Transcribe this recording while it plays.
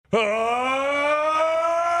As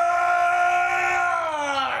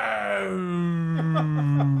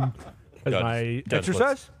my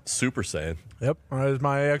exercise? Super Saiyan. Yep, as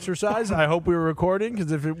my exercise. I hope we were recording,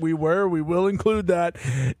 because if we were, we will include that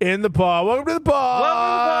in the pod. Welcome to the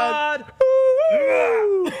pod.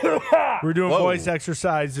 We're doing voice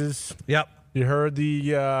exercises. Yep. You heard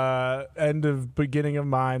the beginning of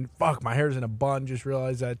mine. Fuck, my hair's in a bun. Just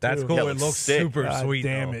realized that, too. That's cool. Yeah, It looks looks sick. super God sweet.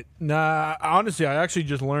 damn though. it. Nah, honestly, I actually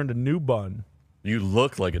just learned a new bun. You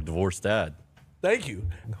look like a divorced dad. Thank you.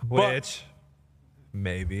 Which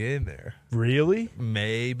may be in there. Really?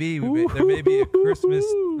 Maybe. There may be a Christmas.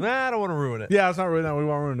 Nah, I don't want to ruin it. Yeah, it's not really that. We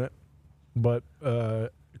won't ruin it. But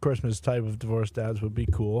Christmas type of divorced dads would be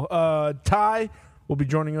cool. Ty will be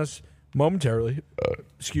joining us momentarily.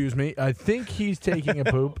 Excuse me. I think he's taking a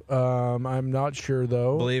poop. I'm not sure,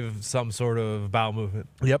 though. I believe some sort of bowel movement.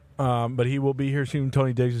 Yep. But he will be here soon.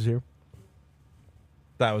 Tony Diggs is here.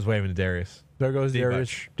 That was waving to Darius. There goes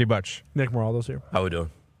Darius. D-Butch. Nick Moraldo's here. How we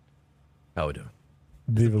doing? How we doing?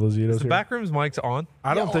 Viva Lazito's The here. Backrooms mic's on.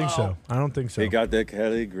 I don't think so. I don't think so. He got that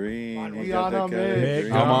Kelly Green. He We got on that a Kelly mish.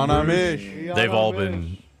 Green. I'm on a mish. They've all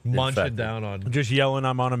been Munching infected. down on. Just yelling,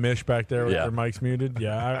 I'm on a mish back there with Yeah. their mics muted.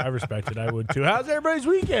 Yeah, I respect it. I would too. How's everybody's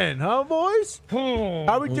weekend, huh, boys?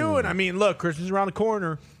 How we doing? I mean, look, Christmas is around the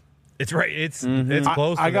corner. It's right. It's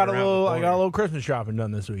close. I to got a around the little. I corner. got a little Christmas shopping done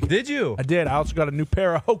this week. Did you? I did. I also got a new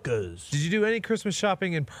pair of Hokas. Did you do any Christmas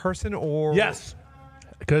shopping in person or? Yes,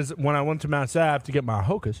 because when I went to Mass Ave to get my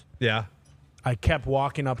Hokas, Yeah. I kept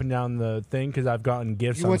walking up and down the thing because I've gotten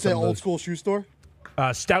gifts. You on went to some the of old those, school shoe store?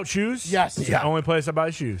 Stout shoes. Yes. It's the only place I buy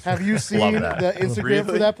shoes. Have you seen that. the Instagram Really?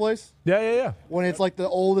 for that place? Yeah. When it's like the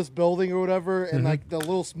oldest building or whatever, and like the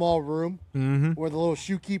little small room where the little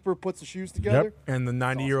shoe keeper puts the shoes together. Yep. And the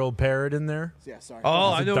 90-year-old parrot in there. Yeah, sorry.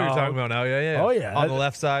 Oh, It's I a know what you're dog. talking about now. Yeah. Oh, yeah. On the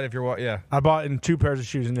left side, if you're yeah. I bought in 2 pairs of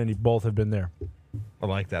shoes, and then both have been there. I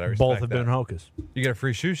like that. I respect Both have that. been Hokas. You get a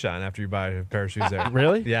free shoe shine after you buy a pair of shoes there.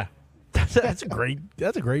 Really? Yeah. That's a great.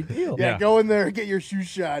 That's a great deal. yeah, yeah. go in there and get your shoe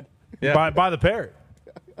shine. Yeah. Buy the parrot.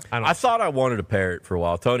 I thought I wanted a parrot for a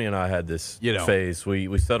while. Tony and I had this phase.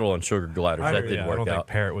 We settled on sugar gliders. That didn't I work don't think out.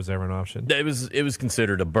 parrot was ever an option. It was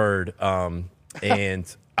considered a bird,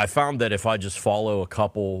 and I found that if I just follow a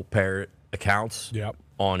couple parrot accounts Yep.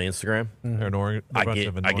 on Instagram, They're annoying. I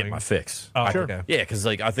get my fix. Oh, Sure. okay. Yeah, because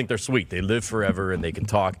like I think they're sweet. They live forever and they can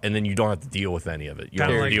talk, and then you don't have to deal with any of it. You don't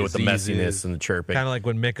Kinda have to like deal with the messiness and the chirping. Kind of like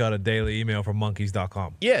when Mick got a daily email from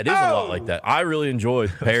monkeys.com. Yeah, it is a lot like that. I really enjoy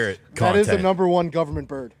parrot That content. is the #1 government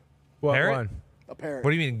bird. What Parrot? one? A parrot. What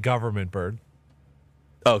do you mean government bird?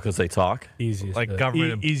 Oh, because they talk. Easiest. Like to,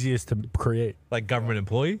 government- easiest to create. Like government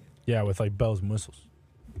employee? Yeah, with like bells and whistles.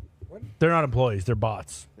 They're not employees. They're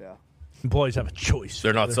bots. Yeah. Employees have a choice.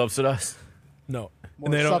 They're not subsidized. No. More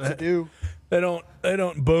And they stuff to don't. do. They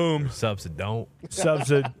don't boom. Subs that don't. subs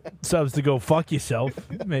to go fuck yourself.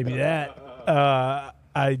 Maybe that.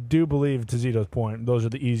 I do believe, to Zito's point, those are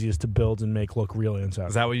the easiest to build and make look real inside.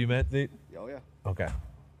 Is that what you meant, Nate? Oh, yeah. Okay.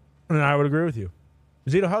 And I would agree with you.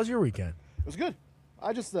 Zito, how's your weekend? It was good.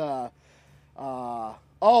 I just, I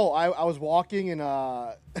was walking and,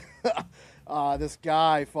 this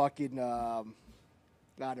guy fucking, never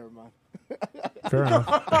mind. Fair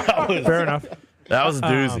enough. Fair enough. That was a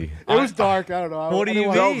doozy. It was dark. I don't know. What do you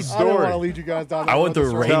mean? I don't want to lead you guys down. I went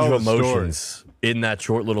through a range Tell of the story. emotions in that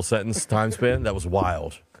short little sentence time span. That was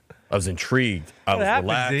wild. I was intrigued. I was happened,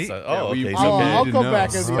 relaxed. Zeke? Okay. we- so I'll to come know. back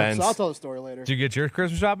in the Suspense. episode. I'll tell the story later. Did you get your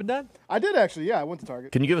Christmas shopping done? I did actually. Yeah, I went to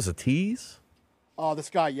Target. Can you give us a tease? Oh, this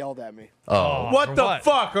guy yelled at me. What for the what?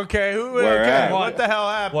 fuck? Okay, Where at? what the hell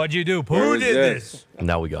happened? What'd you do, Who Pooh? did this?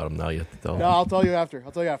 Now we got him. Now you have to tell No, him. I'll tell you after.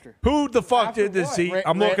 Who the fuck After did this? what? See, Ra-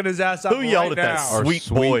 I'm Ra- looking his ass up Who yelled right at that now. Our sweet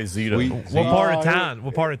boy, Zito? sweet What part of Uh, town?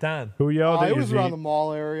 What part of town? Who yelled at It you? was around the Z?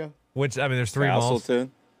 mall area. Which, I mean, there's 3 malls.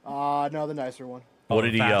 Castleton. No, the nicer one. What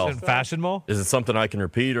did he yell? Fashion mall? Is it something I can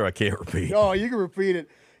repeat or I can't repeat? No, you can repeat it.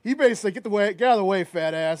 He basically get out of the way,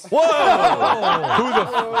 fat ass.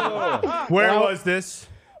 Where was this?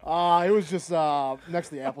 It was just next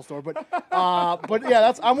to the Apple store, but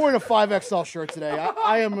yeah, I'm wearing a 5XL shirt today.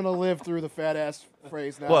 I am gonna live through the fat ass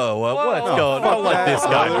phrase now. Whoa, what's going on? I don't let this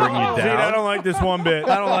guy bring you Dude, I down. don't like this one bit.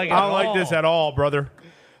 I don't like this at all, brother.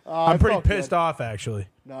 I'm pretty felt pissed good. off, actually.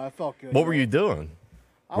 No, it felt good. What were you doing?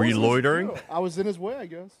 I Were was you in his- loitering? I was in his way, I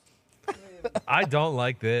guess. I don't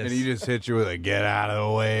like this. And he just hit you with a get out of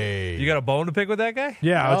the way. You got a bone to pick with that guy?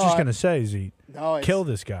 Yeah, I was No, just I- gonna say, Z, No, kill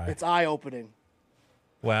this guy. It's eye opening.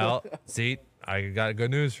 Well, see, I got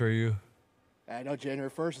good news for you. I know January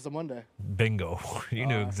 1st is a Monday. Bingo. You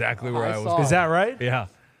knew exactly where I I was saw going. Is that right? Yeah.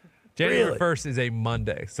 January 1st is a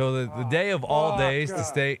Monday. So the day of all days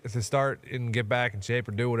to start and get back in shape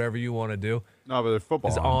or do whatever you want to do No, but there's football.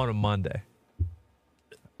 is on a Monday.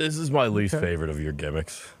 This is my least favorite of your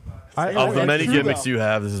gimmicks. I Of the many true, gimmicks though. you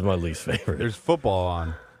have, this is my least favorite. There's football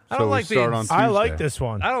on. I So don't we like start being- on Tuesday. I like this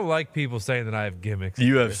one. I don't like people saying that I have gimmicks.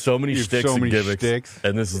 You have so many You have shticks so and many gimmicks, shticks.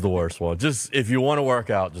 and this is the worst one. Just if you want to work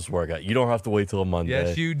out, just work out. You don't have to wait till a Monday.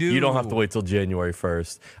 Yes, you do. You don't have to wait till January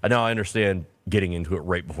 1st. I know. I understand getting into it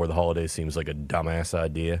right before the holiday seems like a dumbass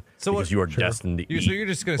idea So because what- you are destined to eat. So you're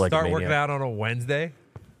just going to like a start working maniac. out on a Wednesday?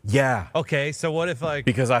 Yeah, Okay, so what if like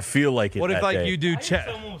because I feel like it. what if that like day. you do chest?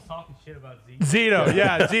 Someone was talking shit about Z. Zito,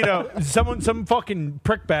 yeah, Zito. Some fucking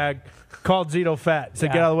prick bag called Zito fat. Said,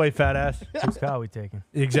 Yeah. "Get out of the way, fat ass." Whose car are we taking?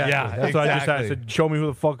 Exactly. Yeah, That's what I just said. I exactly. said, "Show me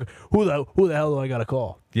who the hell do I got to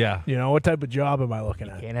call? Yeah. You know, what type of job am I looking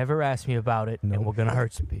at? Can't ever ask me about it, and we're gonna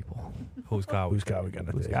hurt some people. Whose car? Who's got we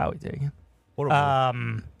gonna Whose take? car are we taking? What a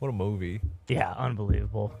what a movie. Yeah,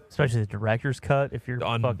 unbelievable. Especially the director's cut. If you're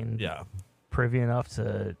fucking Yeah. privy enough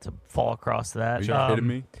to fall across that. Are you kidding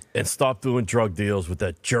me? and stop doing drug deals with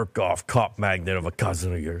that jerk off cop magnet of a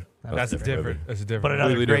cousin of yours. That's a different. That's a different. But another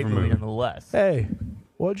Completely great different movie movie. nonetheless. Hey,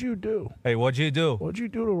 what'd you do? Hey, what'd you do? What'd you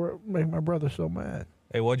do to make my brother so mad?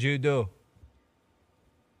 Hey, what'd you do?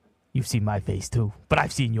 You've seen my face too, but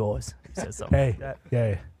I've seen yours. He says something Hey, like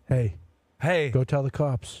that. hey, Hey, go tell the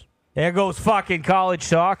cops. There goes fucking college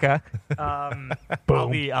soccer. I'll Boom.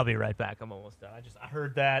 be right back. I'm almost done. I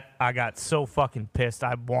heard that. I got so fucking pissed.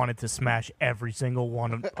 I wanted to smash every single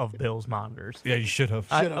one of Bill's monitors. yeah, you should have.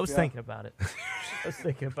 I Should've, was yeah. thinking about it. I was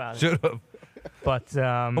thinking about it. Should have. But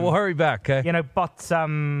We'll hurry back, okay? you know, but I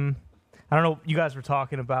don't know. You guys were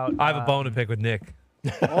talking about. I have a bone to pick with Nick.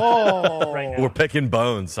 Oh, right now. We're picking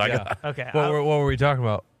bones. I Yeah. got. Okay. What were we talking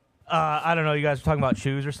about? I don't know. You guys were talking about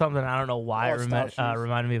shoes or something. I don't know why Oh, it style shoes.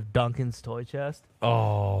 reminded me of Duncan's toy chest.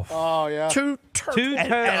 Oh, oh yeah. Two two And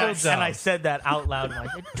turtles. I said that out loud. And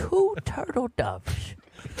I said, 2 turtle doves.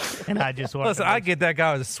 And I just wanted Listen, to I get that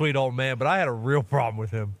guy was a sweet old man, but I had a real problem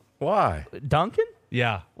with him. Why? Duncan?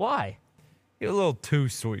 Yeah, Why? he's a little too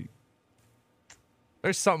sweet.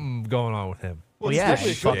 There's something going on with him, Well, he's yeah,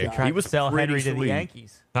 definitely he a good fucking guy. tried He was to sell pretty Henry to the sweet.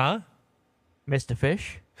 Yankees. huh? Mr.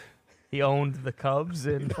 Fish. He owned the Cubs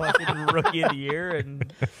and fucking rookie of the year,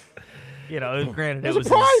 and granted, There's it was a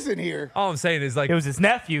prize his, in here. All I'm saying is like it was his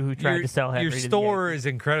nephew who tried your, to sell Henry. your to the store Yankees. is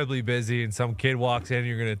incredibly busy, and some kid walks in, and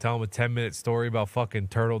you're gonna tell him a 10-minute story about fucking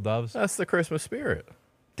turtle doves. That's the Christmas spirit.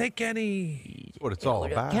 Take any That's what it's all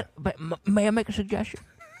about. May I make a suggestion?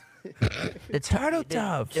 The turtle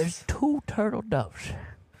doves. There's 2 turtle doves.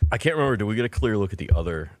 I can't remember. Did we get a clear look at the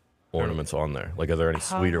other ornaments on there? Like, are there any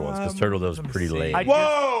sweeter ones? Because turtle dove's let me pretty see. lame.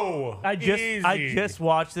 Whoa! I just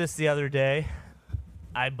watched this the other day.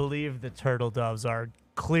 I believe the turtle doves are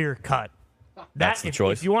clear cut. That's the if,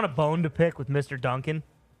 choice. If you want a bone to pick with Mr. Duncan,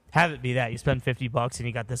 have it be that. You spend $50 and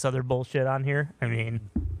you got this other bullshit on here. I mean,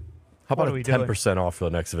 How what about are we a doing? 10% off for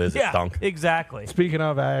the next visit, yeah, Dunk? exactly. Speaking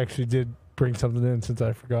of, I actually did bring something in since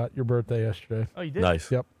I forgot your birthday yesterday. Oh, you did?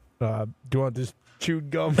 Nice. Yep. Do you want this chewed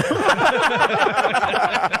gum?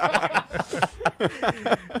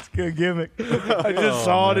 It's a good gimmick. I just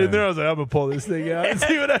saw it in there. I was like, I'm gonna pull this thing out and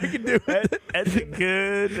see what I can do. With it. That's a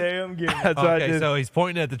good damn gimmick. That's what I Okay, did. so he's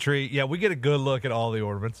pointing at the tree. Yeah, we get a good look at all the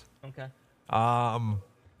ornaments. Okay.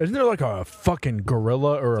 Isn't there like a fucking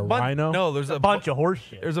gorilla or a Bun- rhino? No, there's a Bunch of horse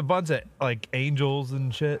shit. There's a bunch of like angels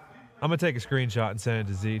and shit. I'm gonna take a screenshot and send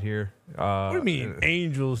it to Zeke here. What do you mean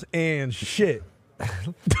angels and shit?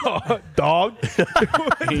 Dog?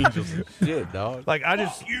 Angels and shit, dog. Like I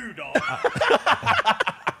just You dog.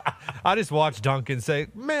 I just watched Duncan say,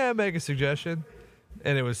 "Man, I make a suggestion,"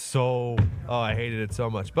 and it was so I hated it so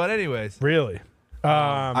much. But anyways, Really?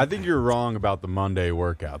 I think you're wrong about the Monday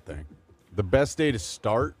workout thing. The best day to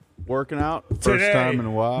start working out, first time in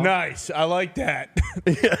a while, Nice. I like that.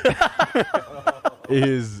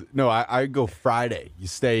 is I go Friday. You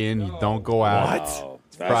stay in, you don't go out. What?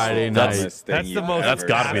 Friday That's- night. that's the most. That's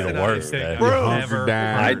gotta be the worst thing day. I've Bro. ever-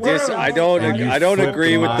 Down. I don't And you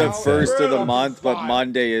agree with the fucking first of the mindset. month, but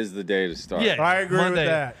Monday is the day to start. Yeah, I agree with Monday.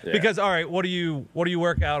 that. Yeah. Because all right, what do you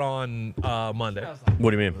work out on Monday?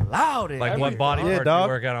 What do you mean? Loud. Like what body part do dog. you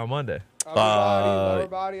work out on Monday?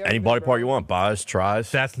 Any body part you want. Buys,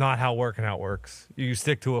 tries. That's not how working out works. You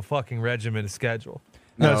stick to a fucking regimented schedule.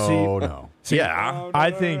 No. Yeah.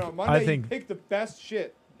 I think- Monday, I you think- pick the best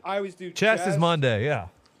shit. I always do Chest is Monday, yeah.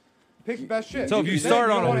 Pick the best shit. So if you Then start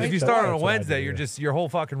on wanna if hit you the start on a That's what I Wednesday, do. your whole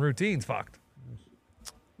fucking routine's fucked.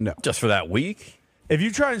 Just for that week? If you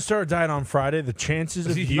try and start a diet on Friday, the chances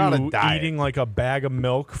of It's not a you diet. eating like a bag of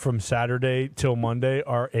milk from Saturday till Monday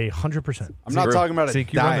are 100%. I'm not talking about a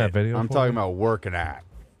Zeke, you run diet. that video I'm for talking me? about working out.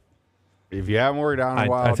 If you haven't worked out in I a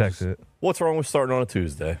while, texted it. What's wrong with starting on a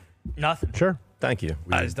Tuesday? Nothing. Sure. Thank you.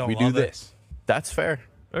 I just don't we love do it. this. That's fair.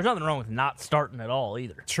 There's nothing wrong with not starting at all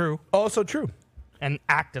either, True. Also true. and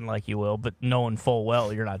acting like you will, but knowing full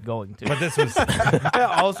well you're not going to. But this was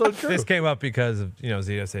Yeah, also true. this came up because of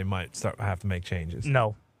ZSA might have to make changes.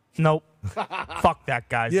 No. Nope. Fuck that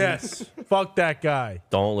guy. Zeke. Yes. Fuck that guy.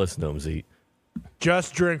 Don't listen to him, Zeke.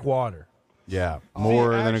 Just drink water. Yeah,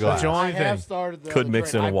 more than a glass. That's the only I have thing. started the Could the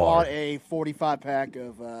mix drink. in I water. bought a 45 pack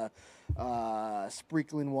of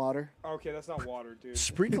sprinkling water. Okay, that's not water, dude.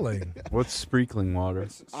 Sprinkling. What's sprinkling water?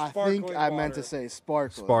 I Sparkling think I meant to water. say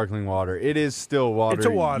sparkling. Sparkling water. It is still water. It's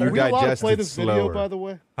a water. You Are we allowed to digest play it this slower. video, by the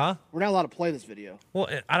way? Huh? We're not allowed to play this video. Well,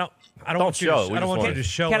 I don't want you show it. to. We I don't just want you want to it.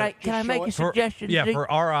 show Can it. I Just make show a it. suggestion? Yeah, Zeke?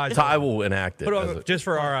 for our eyes. Ty will enact it. Put it as on, a- just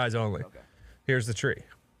for our eyes only. Here's the tree.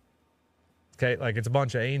 Okay, like it's a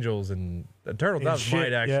bunch of angels and the turtle And doves shit,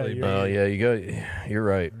 might actually. yeah, Oh, yeah, you go. You're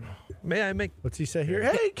right. May I make? What's he say here?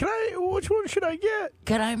 Hey, can I? Which one should I get?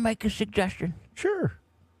 Can I make a suggestion? Sure.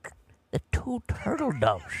 The 2 turtle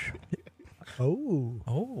doves. Oh.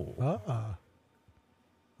 Oh,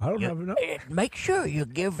 I don't have enough. Make sure you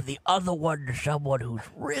give the other one to someone who's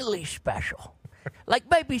really special. Like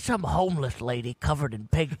maybe some homeless lady covered in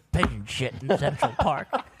pigeon shit in Central Park.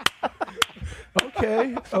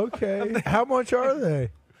 Okay. Okay. How much are they?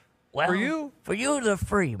 Well, For you? they're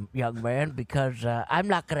free, young man, because I'm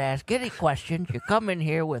not going to ask any questions. You come in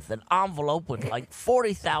here with an envelope with like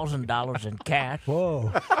 $40,000 in cash,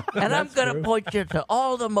 Whoa. and I'm going to point you to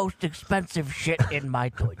all the most expensive shit in my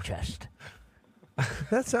toy chest.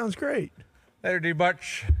 That sounds great. There,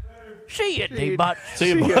 D-Butch. See you, D-Butch. See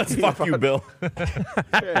you, bud. Fuck you, Bill.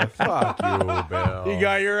 Yeah, fuck you, Bill. You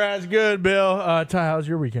got your ass good, Bill. Ty, how's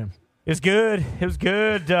your weekend? It was good. It was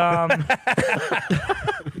good.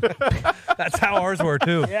 That's how ours were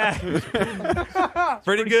too. Yeah.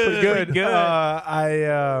 Pretty good. Good. Good.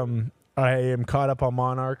 I am caught up on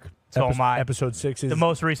Monarch. So am I. Episode 6 is The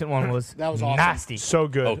most recent one was That was awesome. nasty. so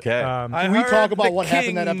good. Okay. Can we talk about what happened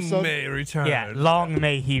in that episode? May return. Yeah, long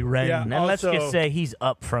may he reign. Yeah, and let's also- just say he's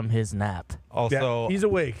up from his nap. Also, he's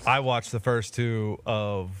awake. I watched the first 2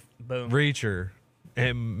 of Boom. Reacher,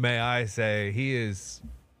 and may I say he is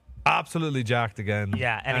absolutely jacked again.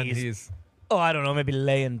 Yeah, and he's- he's Oh, I don't know, maybe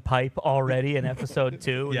laying pipe already in episode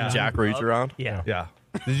 2. Yeah. Jack reach around? Yeah. yeah.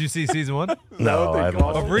 Did you see season 1? No, I haven't.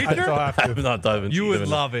 Of I still Reacher? have to. I'm not diving. You would even-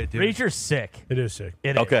 love it, dude. Reacher's sick. It is sick.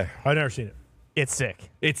 It is. Okay. I've never seen it. It's sick.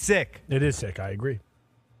 It's sick. It is sick. I agree.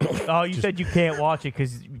 Oh, you said you can't watch it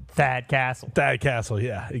because Thad Castle. Thad Castle.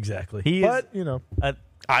 Yeah, exactly. He is- but, you know,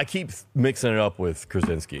 I keep mixing it up with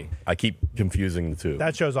Krasinski. I keep confusing the two.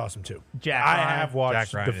 that show's awesome, too. Jack I Ryan. have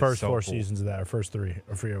watched Jack Ryan the is first so 4 cool. seasons of that, or first 3.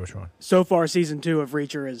 I forget which one. So far, season 2 of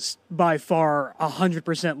Reacher is by far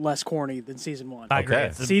 100% less corny than season 1. I agree. Okay.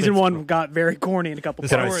 It's- Season it's- 1 got very corny in a couple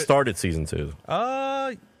Can I parts. start at season 2?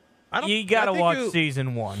 I don't. You got to I think watch you-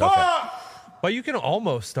 season 1. But you can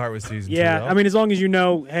almost start with season 2. Yeah, though. I mean, as long as you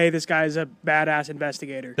know, hey, this guy's a badass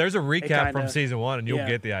investigator. There's a recap kinda- from season 1, and you'll yeah.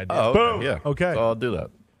 get the idea. Oh, okay. Boom. Yeah. Okay. So I'll do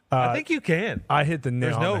that. I think you can. I hit the nail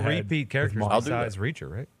There's on no the head repeat with characters Monarch. I'll do besides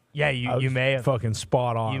Reacher, right? Yeah, I you was may have. fucking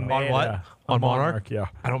spot on. You may On have- what? Yeah. On Monarch? Yeah.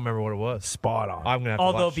 I don't remember what it was. Spot on. I'm gonna have to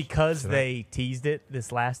Although watch because tonight. they teased it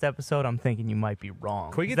this last episode, I'm thinking you might be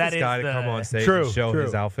wrong. Can we get That this is guy to the- come on stage True, and show true.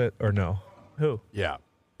 his outfit or no? Who? Yeah.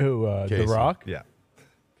 Who? The Casey. Rock? Yeah.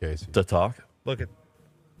 Casey. To talk? Look at.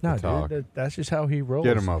 No, Talk. dude. That's just how he rolls.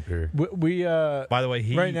 Get him up here. We By the way,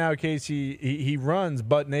 he right now, Casey, he runs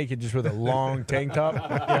butt naked just with a long tank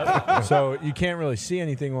top. So you can't really see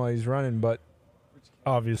anything while he's running, but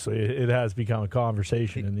obviously it has become a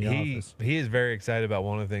conversation in the office. he is very excited about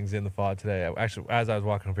one of the things in the FOD today. Actually, as I was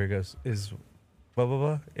walking up here, he goes, "Is blah blah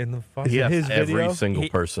blah in the FOD?" Is it He has his every video? single He-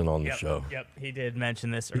 person on the Yep, show. Yep, he did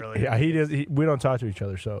mention this earlier. Yeah, he does. We don't talk to each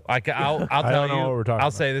other, so I'll I tell don't know you. what we're talking I'll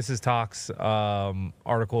about. say this is Talk's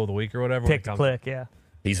article of the week or whatever. when it Tick to comes- click, yeah.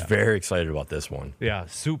 He's very excited about this one. Yeah,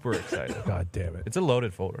 super excited. God damn it. It's a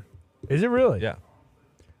loaded folder. Is it really? Yeah.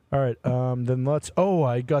 All right. Then let's. Oh,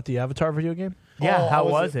 I got the Avatar video game. Yeah, Oh, how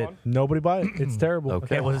was was it it? fun? Nobody buy it. It's terrible.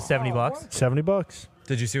 Okay. Okay, was it $70? $70.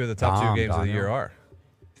 Did you see what the top Dom, two games of the Daniel. year are?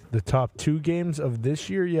 The top 2 games of this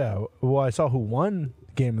year. Yeah. Well, I saw who won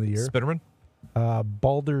game of the year. Spiderman.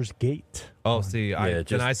 Baldur's Gate. Oh, see,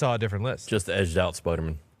 just- I saw a different list. Just edged out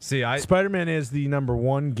Spider-Man. See, Spider-Man is the number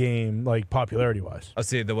 1 game, like popularity wise. I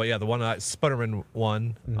see the one Spiderman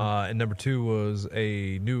won, and number 2 was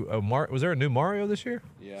a new was there a new Mario this year?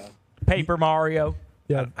 Yeah. Paper Mario.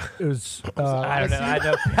 Yeah, it was. I don't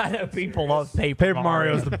know. I know people love Paper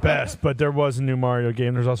Mario is the best, but there was a new Mario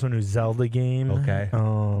game. There's also a new Zelda game. Okay.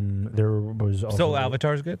 There was also So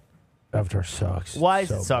Avatar's good. Avatar sucks. Why does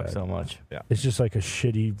so it suck bad. so much? It's just like a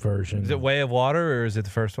shitty version. Is it Way of Water or is it the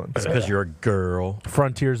first one? It's because you're a girl.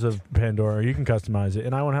 Frontiers of Pandora? You can customize it,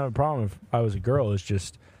 and I wouldn't have a problem if I was a girl. It's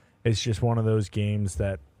just one of those games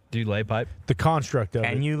that Do you lay pipe? the construct of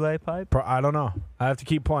Can it. you lay pipe? I don't know. I have to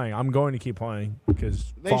keep playing. I'm going to keep playing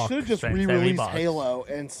because They should have just Spend re-released $70. Halo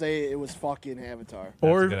and say it was fucking Avatar.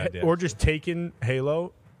 That's a good idea. or just taken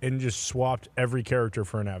Halo and just swapped every character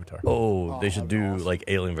for an avatar. Oh, they should that'd be do awesome. like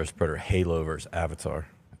Alien vs Predator, Halo versus Avatar.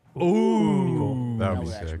 Ooh, That would be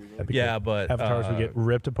would actually sick. be that'd be Yeah, cool. but Avatars would get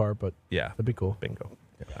ripped apart, but yeah, that'd be cool. bingo.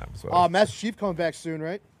 Yeah, that's what I was- Master Chief coming back soon,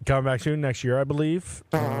 right? Coming back soon next year, I believe.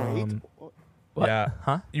 What? Yeah,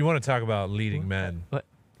 Huh? You want to talk about leading men?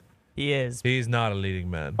 He is. He's not a leading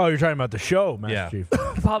man. Oh, you're talking about the show, Master Yeah. Chief.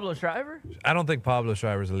 Pablo Schreiber? I don't think Pablo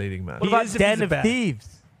Schreiber's a leading man. What He about is if Den he's a of bad-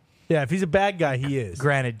 Thieves? Yeah, if he's a bad guy, he is.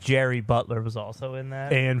 Granted, Jerry Butler was also in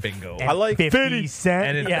that. And Bingo. And I like 50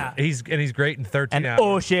 Cent. And yeah. he's great in 13 And hours.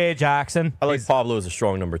 O'Shea Jackson. I like Pablo as a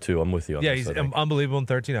strong number 2. I'm with you on Yeah, this. he's I think. unbelievable in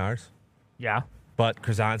 13 hours. Yeah. But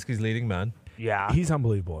Krasinski's leading man. Yeah. he's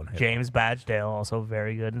unbelievable in Halo. James Badgedale, also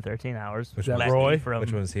very good in 13 hours. Is that Leslie Roy? From,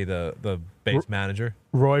 Which one is he? The base manager.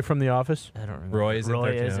 Roy from The Office. I don't remember. Roy is in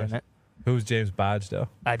Roy 13 is hours. in it. Who's James Badgedale?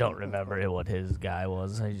 I don't remember what his guy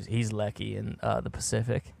was. He's Lecky in the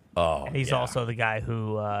Pacific. Oh, And he's yeah. also the guy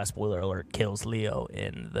who, spoiler alert, kills Leo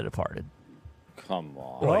in The Departed. Come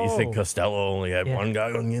on. What, you think Oh. Costello only had Yeah. one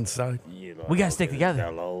guy on the inside? We gotta stick together.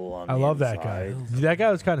 I love that guy. That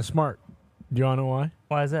guy was kind of smart. Do you want to know why?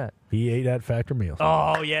 Why is that? He ate at Factor Meals.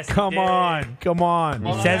 Oh, yes. he Come did. on. Come on.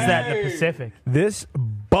 He says that in the Pacific. This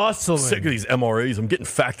bustling. Sick of these MREs. I'm getting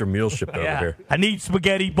factor meals shipped over Yeah. here. I need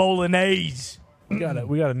spaghetti bolognese. We got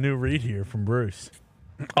a new read here from Bruce.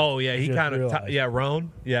 Oh yeah, he Just kind of realized. yeah,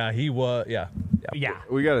 Roan. Yeah, he was. Yeah, Yeah.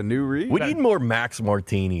 We got a new read. We need more Max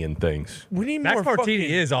Martini and things. We need Max more Martini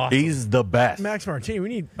fucking is awesome. He's the best. Max Martini. We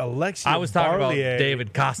need Alexia. I was talking about Barlier.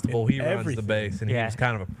 David Costable. He runs the everything. base, and he Yeah. was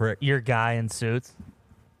kind of a prick. Your guy in Suits.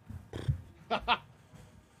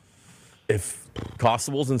 If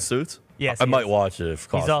Constable's in Suits, Yes, I he might is. watch it if He's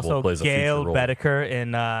Constable also plays a feature Gail role. Bedecker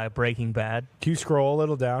in Breaking Bad. Can you scroll a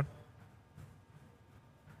little down?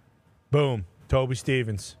 Boom. Toby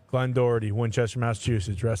Stevens, Glenn Doherty, Winchester,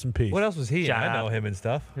 Massachusetts. Rest in peace. What else was he in? Shout I know out. him and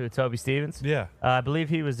stuff. Who, Toby Stevens? Yeah. I believe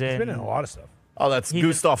he was in. He's been in a lot of stuff. Oh, that's He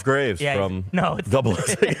Gustav Graves Yeah, from no, it's- Double.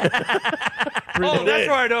 Oh, that's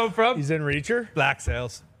where I know him from. He's in Reacher. Black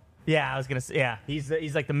Sails. Yeah, I was gonna say. Yeah, he's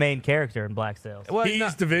like the main character in Black Sails. Well, He's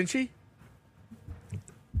not- Da Vinci.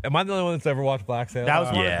 am I the only one that's ever watched Black Sails? That was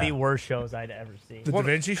one Yeah. of the worst shows I'd ever seen. The Da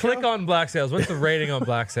Vinci Click show? on Black Sails. What's the rating on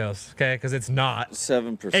Black Sails? Okay, because it's not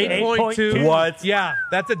 7%. 8.2. What? Yeah,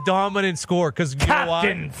 that's a dominant score. Because you know why?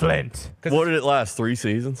 Captain Flint. What did it last? 3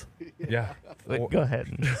 seasons? Yeah, Go ahead.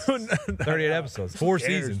 38 episodes, 4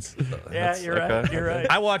 seasons. Yeah, you're right. okay. You're right.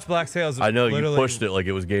 I watched Black Sails. I know you literally- pushed it like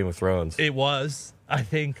it was Game of Thrones. It was. I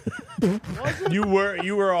think. You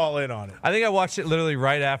were all in on it. I think I watched it literally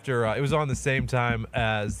right after. It was on the same time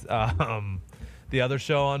as the other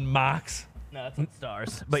show on Mox. No, that's on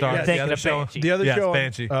Stars. But Stars, you're the thinking other of show. Banshee. The other Yes, show.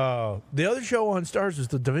 Banshee. The other show on Stars was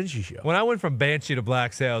the Da Vinci show. When I went from Banshee to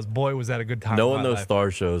Black Sails, boy, was that a good time. No in one my knows life.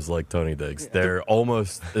 star shows like Tony Diggs. They're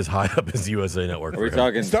almost as high up as USA Network. Are we for him.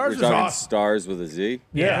 talking, Stars we're talking is awesome. stars with a Z?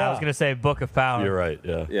 Yeah, I was gonna say Book of Power. You're right.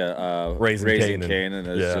 Yeah. Yeah, Raising Kanan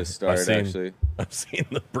has Yeah, just started, I've seen, actually. I've seen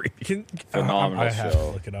the preview. Phenomenal I have to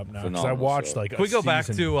show. look it up now because I Phenomenal watched show. like. Can we go back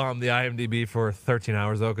to the IMDb for 13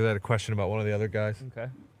 hours though? Because I had a question about one of the other guys. Okay.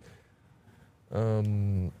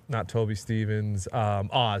 Not Toby Stevens.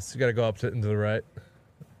 Oz. You got to go up to the right.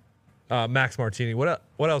 Max Martini. What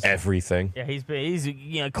else? Everything. Yeah, he's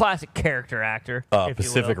a classic character actor. if you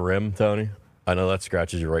Pacific will. Rim, Tony. I know that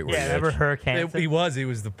scratches you right where Yeah, you remember itch. Hurricane? He was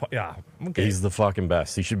the yeah. Okay. He's the fucking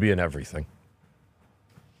best. He should be in everything.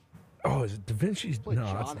 Oh, is it Da Vinci's? Like No,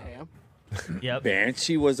 that's John not. Hamm. Yep.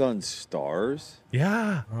 Banshee was on Stars?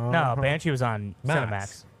 yeah. No, Banshee was on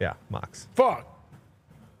Cinemax. Yeah, Mox. Fuck.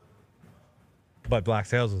 But Black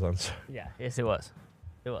Sails was on. Yeah, yes, it was.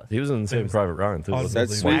 It was. He was in the same Private Ryan too. Oh, wasn't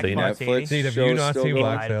That he? sweet Martini. Netflix Steve, have show you not still seen going?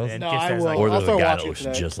 Black Might Sails? have been, No, just I as, will. like, Or I'll there's a start guy that watching looks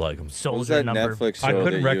today. just like him. What was soldier that number. Netflix show I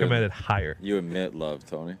couldn't that recommend it higher. you admit love,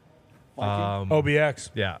 Tony?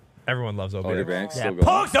 OBX. Yeah, everyone loves OBX. Outer Banks Yeah, still going?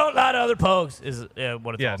 Pogues don't lie to other Pogues is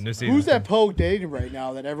what it's Yeah, also. new season. Who's that Pogue dating right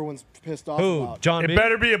now that everyone's pissed off Who? about? John B. It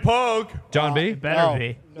better be a pogue. John B. It better No,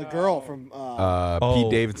 be. the girl from. Oh.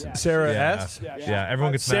 Pete Davidson. Sarah Yeah. S. Yeah,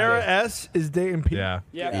 everyone gets Sarah mad. S. is dating Pete. Yeah.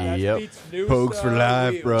 Yep. Pokes for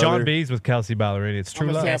life, bro. John B's with Kelsey Ballerini. It's I'm true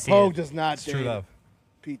gonna love. say Yes, he Pogue is. does not It's true date love.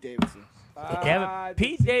 Pete Davidson. Yeah, but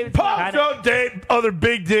Pete Davidson Pogs kinda, don't date other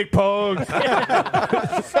big dick pogs.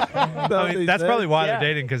 I mean, that's probably why Yeah. they're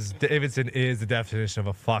dating, because Davidson is the definition of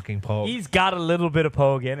a fucking pogue. he's got a little bit of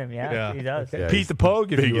pogue in him. Yeah, Yeah. he does. Yeah, Pete he's the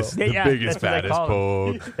Pogue, if you will. biggest, the Yeah, biggest, that's what they fattest call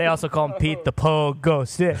pogue. They also call him Pete the Pogue Go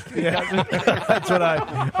Stick That's what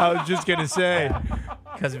I was just gonna say.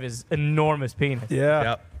 because of his enormous penis. Yeah,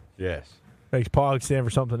 Yep. Yes. makes Pog stand for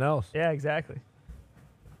something else. Yeah, exactly.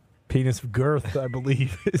 Penis of girth, I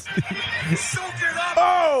believe.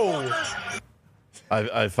 Oh!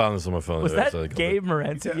 I found this on my phone. Was the other that day, so I can- Gabe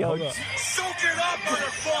Morency yelling?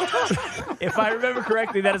 If I remember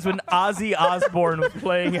correctly, that is when Ozzy Osbourne was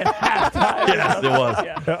playing at halftime. Yes, it was.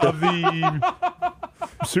 Yeah. Of the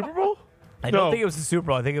Super Bowl? I don't No. think it was the Super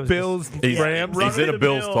Bowl. I think it was Bills, He's, Rams. he's in a the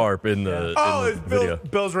Bills mill. tarp in the, Oh, in it's the video.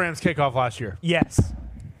 Bills Rams kickoff last year. Yes.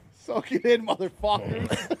 Soak it in, motherfucker.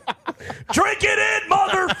 Drink it in,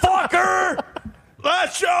 motherfucker!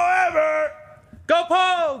 Last show ever! Go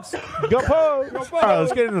Pogues! Go Pogues! All right,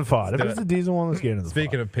 let's get into the FOD. If it's the Diesel one, let's get into the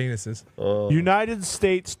Speaking of penises, United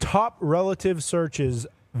States top relative searches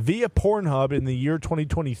via Pornhub in the year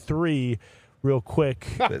 2023. Real quick.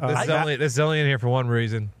 this is only in here for one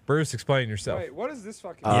reason. Bruce, explain yourself. Wait, what is this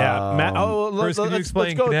fucking? Yeah, Matt. Oh, Bruce, can you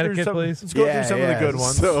explain Connecticut, please? Let's go through some of the good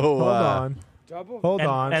ones. So, Hold on. Double. Hold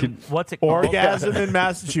on. And what's it called? Orgasm in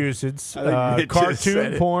Massachusetts. I think Mitch just said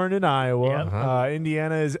Cartoon it. porn in Iowa. Yep.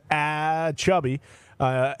 Indiana is chubby.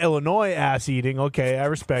 Illinois ass eating. Okay, I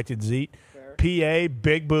respect it, Zeet. PA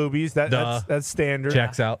big boobies. That's standard.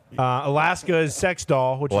 Checks out. Alaska is sex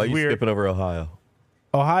doll, which Why are is you weird. skipping over Ohio?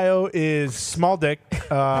 Ohio is small dick.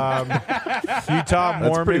 Utah Mormon.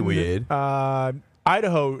 That's pretty weird.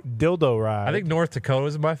 Idaho dildo ride. I think North Dakota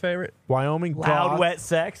is my favorite. Wyoming Loud, cloth. wet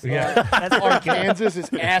sex. Yeah. That's pretty good. Kansas is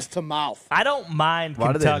ass to mouth. I don't mind Why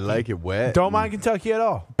do Kentucky. they like it wet? Don't mind Kentucky at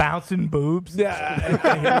all. Bouncing boobs.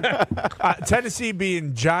 Yeah. Tennessee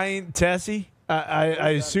being giant Tessie.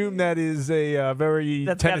 I assume that is a very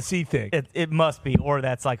Tennessee thing. It must be, or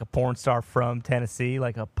that's like a porn star from Tennessee,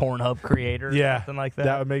 like a Pornhub creator, or Yeah, something like that.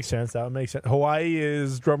 That would make sense. Hawaii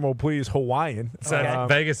is, drumroll please, Hawaiian. So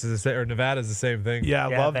Vegas is the same, or Nevada is the same thing. Yeah,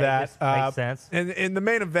 Yeah, love Vegas that. makes sense. And in the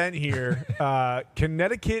main event here,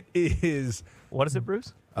 Connecticut is What is it,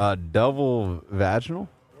 Bruce? Double vaginal?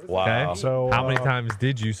 Wow. Okay. so. How many times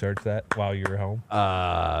did you search that while you were home?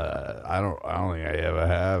 I don't think I ever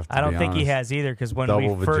have. to I don't be think he honest. has either, because when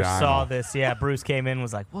Double we first vagina. saw this, Bruce came in and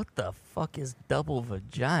was like, "What the fuck is double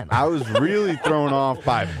vagina?" I was really thrown off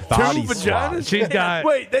by body Two swap. vaginas? She's got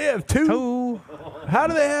Wait, they have two? How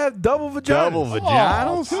do they have double vaginas? Double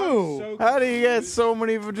vaginals? Two. How do you get so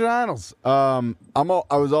many vaginals?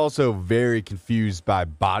 I was also very confused by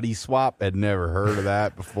body swap. Had never heard of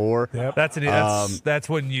that before. Yep. That's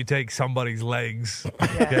when you take somebody's legs.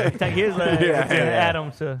 Take his leg and add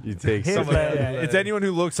him to You take his somebody. leg. Yeah, it's anyone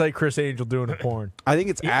who looks like Chris Angel doing a porn. I think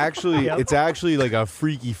it's actually like a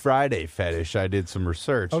Freaky Friday fetish. I did some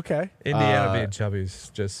research. Okay. Indiana being chubby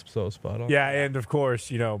is just so spot on. Yeah, and of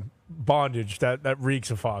course, bondage that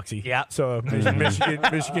reeks of Foxy. Yeah. So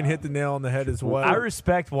Michigan hit the nail on the head as well. I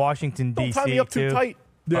respect Washington Don't tie me D.C. up too too. tight.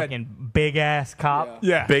 Yeah. Fucking big ass cop.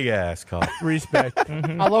 Yeah. Big ass cop. Respect.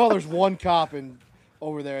 I love how there's one cop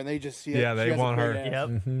over there, and they just see it. Yeah, they She has a want big her. ass.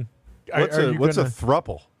 Yep. What's a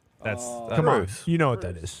thruple? That's Come on. You know what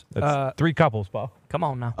that is. that's three couples, Paul. Come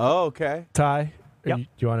on now. Oh, okay. Ty, Yep. do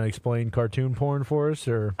you want to explain cartoon porn for us?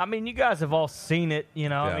 Or I mean, you guys have all seen it, I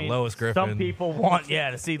Yeah, mean, Lois Griffin. Some people want,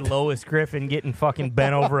 to see Lois Griffin getting fucking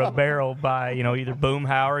bent over a barrel by, either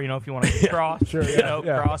Boomhauer, if you want to cross,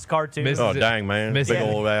 cross cartoon. Miss- Oh, dang, man. Miss- Big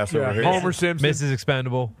old ass over here. Homer Simpson. Mrs.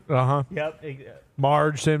 Expendable. Uh-huh. Yep.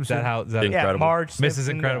 Marge Is Simpson. that how? Is that Incredible. Marge Mrs.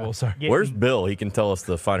 Simpson, Incredible, sorry. getting- Where's Bill? He can tell us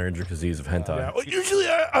the finer intricacies of hentai. Yeah. Well, usually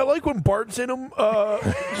I like when Bart's in them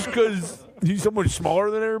just because he's so much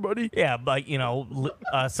smaller than everybody. Yeah, but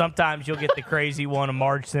sometimes you'll get the crazy one of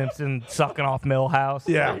Marge Simpson sucking off Millhouse.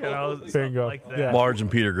 Yeah. something Bingo. like that. Yeah. Marge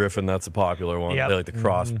and Peter Griffin, that's a popular one. Yep. They like the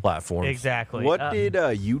cross platforms. Exactly. What did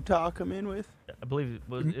Utah come in with? I believe it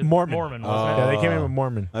was Mormon. Mormon, wasn't Yeah, it? they came in with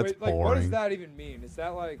Mormon. That's Wait, what does boring. that even mean? Is that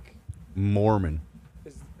like? Mormon.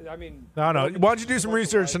 No. Why don't you do some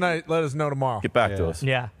research tonight? Let us know tomorrow. Get back to Yeah. us.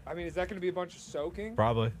 Yeah, I mean, is that going to be a bunch of soaking?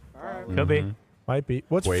 Probably. All right. could be. Might be.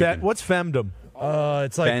 What's Waiting. what's femdom?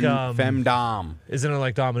 It's like femdom. Isn't it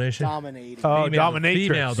like domination? Dominating. Oh, Female- dominatrix.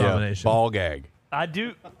 Female domination. Ball gag. I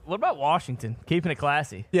do. What about Washington? Keeping it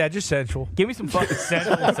classy. Yeah, just sensual. Give me some fucking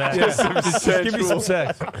sensual sex. Just give me some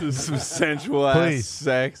sex. Some sensual Please. ass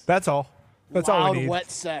sex. That's all. That's all Loud, we need.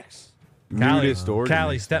 wet sex. Nudist orgy.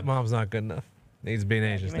 Callie, stepmom's not good enough. Needs to be an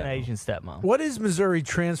Asian Give me an stepmom. Asian stepmom. What is Missouri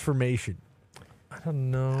transformation? I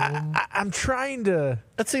don't know. I'm trying to.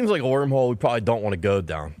 That seems like a wormhole we probably don't want to go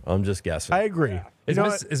down. I'm just guessing. I agree. Is You know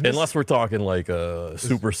Miss- what? is Miss- Unless we're talking like a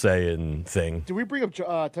Super Saiyan thing. Did we bring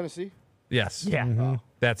up Tennessee? Yes. Yeah.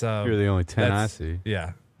 That's You're the only 10 I that's- see.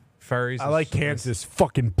 Yeah. Furries. I like Kansas.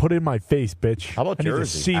 Fucking put it in my face, bitch. How about I need to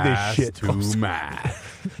Jersey? see this Ass shit. to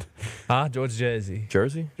mouth. Huh? George Jersey.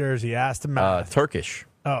 Jersey? Jersey, ass to mouth. Turkish.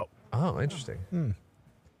 Oh, Oh, interesting.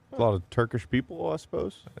 A lot of Turkish people, I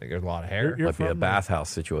suppose. I think there's a lot of hair. You're Might be a from there. bathhouse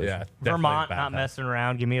situation. Yeah. definitely Vermont, bad not house. messing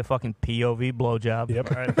around. Give me a fucking POV blowjob.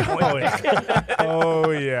 Yep. All right.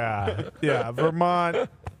 Oh yeah, yeah. Vermont.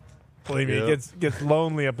 Believe me, Yep. it gets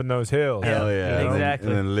lonely up in those hills. Yeah. Hell yeah. exactly.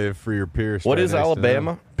 And then live for your peers. What right is next to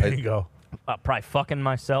Alabama? Bingo. Probably fucking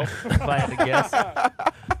myself if I had to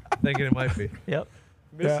guess. Thinking it might be. Yep.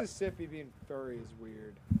 Mississippi being furry is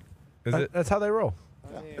weird. Is it? That's how they roll.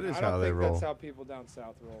 I mean, it is I don't how they think roll. that's how people down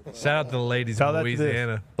south roll. but- Shout out to the ladies Tell in that to this.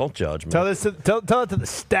 Louisiana. Don't judge me. Tell this. Tell it to the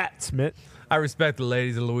stats, Mitt. I respect the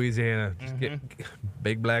ladies in Louisiana. Just get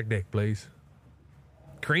big black dick, please.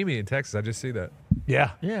 Creamy in Texas. I just see that.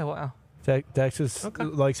 Yeah. Yeah. Wow. Texas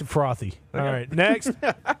likes it frothy. All right, next.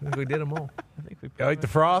 I think we did them all. I think we. You like the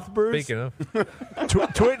froth, Bruce? Speaking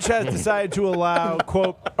of, Twitch has decided to allow,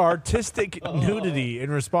 quote, artistic nudity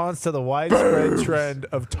in response to the widespread trend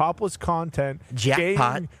of topless content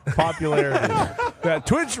Jackpot. gaining popularity.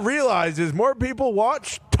 Twitch realizes more people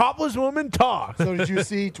watch topless women talk. So did you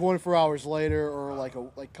see 24 hours later or like a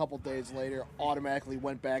couple days later automatically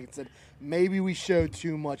went back and said maybe we showed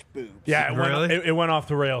too much boobs? Yeah, Really? it went off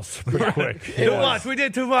the rails pretty quick. too much. We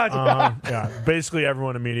did too much. Yeah, basically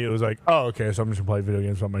everyone immediately was like, "Oh, okay, so I'm just gonna play video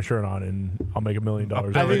games without my shirt on, and I'll make $1 million." I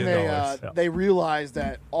think Yeah. they realized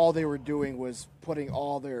that all they were doing was putting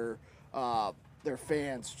all their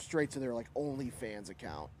fans straight to their like OnlyFans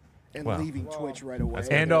account and Wow. leaving Twitch right away.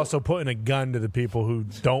 And also putting a gun to the people who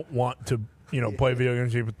don't want to, play video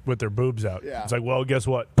games with their boobs out. Yeah. It's like, well, guess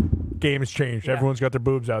what? Game has changed. Yeah. Everyone's got their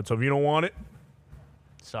boobs out. So if you don't want it,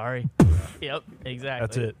 Sorry. Yep. Exactly.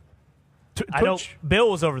 that's it. I know. Bill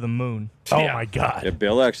was over the moon. Oh Yeah. my God! Yeah,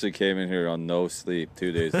 Bill actually came in here on no sleep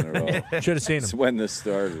 2 days in a row. Should have seen That's him. when this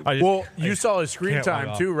started. I just- Well, you saw his screen can't log time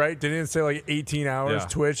off. too, right? Didn't it say like 18 hours Yeah.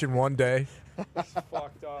 Twitch in one day?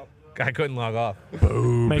 Fucked up. I couldn't log off.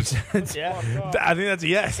 Makes sense. Yeah. I think that's a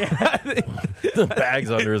yes. The bags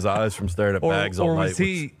under his eyes from staring at bags all night. was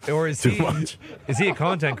he? Or is too he? much. Is he a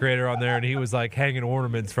content creator on there? And he was like hanging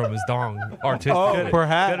ornaments from his dong, artistic. Oh,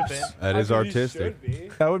 perhaps. That is artistic. Should be.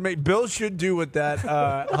 That would make Bill should do with that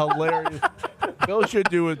hilarious. Bill should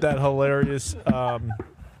do with that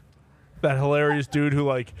hilarious dude who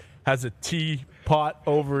like has a teapot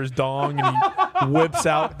over his dong and he whips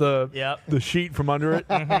out the Yep. the sheet from under it.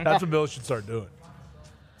 That's what Bill should start doing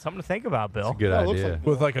Something to think about, Bill. Good it looks idea. like-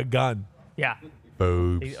 with like a gun, Yeah.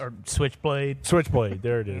 Boobs. Or switchblade. switchblade.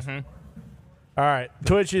 There it is. All right,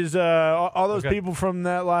 Twitch is all those Okay. people from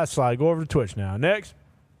that last slide. Go over to Twitch now. Next,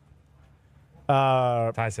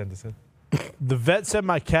 Ty sent this in. the vet said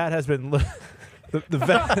my cat has been.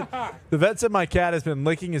 The vet said my cat has been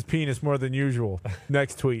licking his penis more than usual.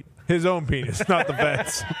 Next tweet. His own penis, not the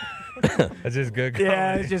vet's. That's just good. Yeah,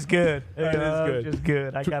 comedy. it's just good. That is good. Just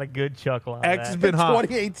good. I got a good chuckle out X of has that. been hot.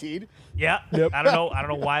 2018. Yeah. Yep. I don't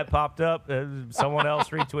know why it popped up. Someone else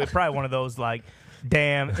retweeted. Probably one of those like,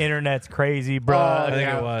 damn, internet's crazy, bro. I think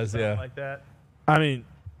it was. Yeah. Like that. I mean,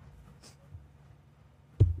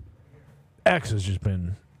 X has just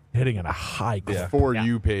been hitting at a high Yeah. For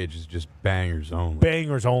You page is just bangers only.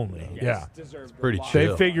 bangers only. Yeah. Deserved Pretty a lot. They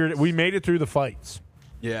chill. figured we made it through the fights.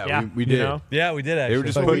 Yeah, Yeah. we You did. know? Yeah, we did actually. They were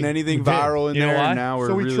just Like, putting we anything did. viral in You know there, why? and now we're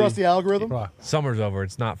So we really trust the algorithm? Summer's over.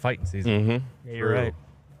 It's not fighting season. Mm-hmm. Yeah, you're right.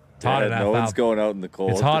 It's hot Yeah, enough no one's out. going out in the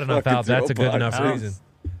cold. It's hot to enough fucking out. That's do a good enough podcast. reason.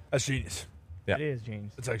 That's genius. Yeah. It is,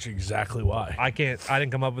 James. That's actually exactly why. I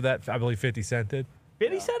didn't come up with that. I believe 50 Cent did.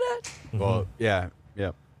 Did he say that? well, yeah.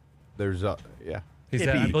 There's yeah. He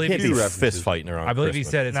said, I believe Can't he, be references. fist fighting around. I believe he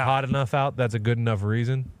Christmas. said it's No. hot enough out. That's a good enough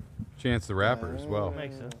reason. Chance the Rapper as well.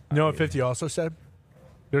 Makes sense. You know what 50 also said?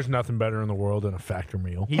 There's nothing better in the world than a factor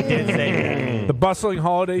meal. He did say The bustling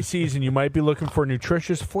holiday season, you might be looking for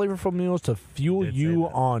nutritious, flavorful meals to fuel Did say you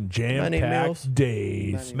that. on Many meals. jam-packed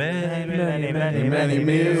days. Many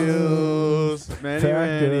meals.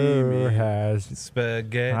 Factor has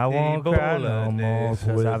Spaghetti I won't cry no more bolognese.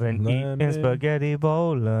 because I've been eating spaghetti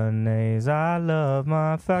bolognese. I love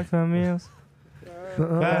my factor meals.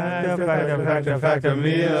 Factor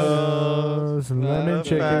meals. Lemon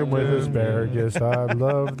chicken with asparagus. I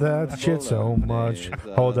love that shit so much.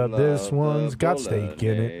 Hold up, this one's got steak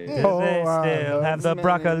in it. They I still love have the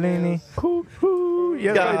broccolini.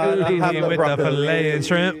 Yes, I do. With the filet and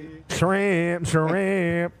shrimp.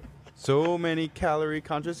 Shrimp. So many calorie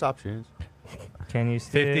conscious options. Can you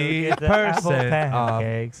still get the apple 50% off.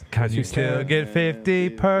 pancakes? Can you still get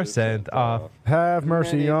 50% off? Have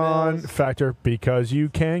mercy on Factor because you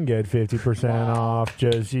can get 50% off.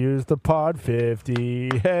 Just use the pod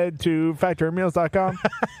 50. Head to factormeals.com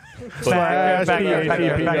slash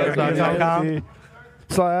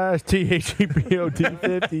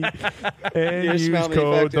THEPOD50 and use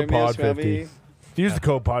code the pod 50. Use the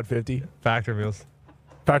code pod 50. Factor meals.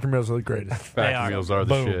 Factor meals are the greatest. Factor meals are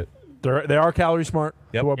the Boom. shit. They are calorie smart.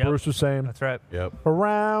 Yep. To what Yep. Bruce was saying. That's right. Yep.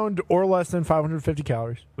 Around or less than 550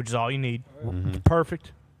 calories. Which is all you need.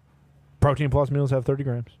 Perfect. Protein plus meals have 30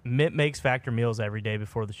 grams. Mitt makes Factor meals every day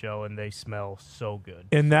before the show, and they smell so good.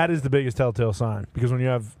 And that is the biggest telltale sign. Because when you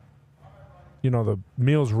have, the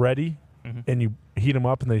meals ready and you heat them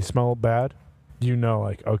up and they smell bad, you know,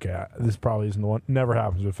 like, okay, this probably isn't the one. Never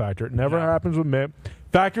happens with Factor. It never happens with Mitt.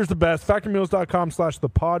 Factor's the best.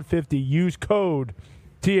 Factormeals.com/thepod50. Use code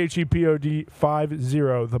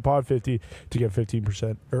THEPOD50, the pod 50, to get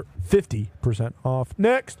 15% or 50% off.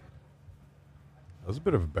 Next. That was a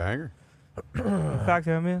bit of a banger.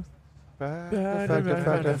 Factor meals.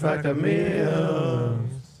 Factor meals.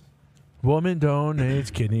 Woman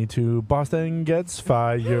donates kidney to Boston, gets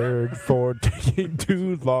fired for taking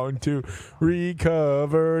too long to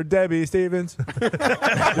recover. Debbie Stevens. Debbie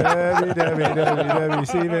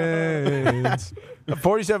Stevens. A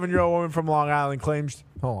 47-year-old woman from Long Island claims...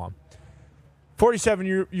 Hold on.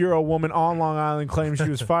 47-year-old woman on Long Island claims she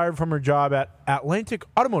was fired from her job at Atlantic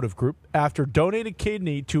Automotive Group after donated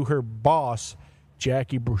kidney to her boss,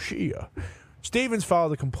 Jackie Brucia. Stevens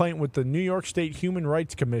filed a complaint with the New York State Human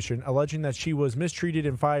Rights Commission alleging that she was mistreated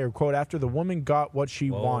and fired, quote, after the woman got what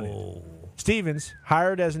she wanted. Stevens,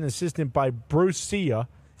 hired as an assistant by Brucia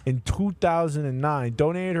in 2009,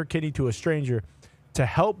 donated her kidney to a stranger to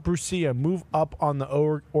help Brucia move up on the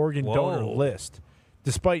organ donor list.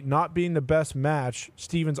 Despite not being the best match,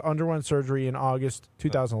 Stevens underwent surgery in August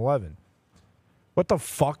 2011. What the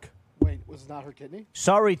fuck? Wait, was it not her kidney?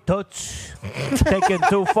 Sorry, Toots. It's taking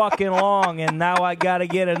too fucking long, and now I got to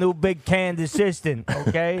get a new big canned assistant,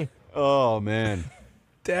 okay? Oh, man.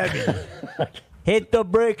 Debbie. Hit the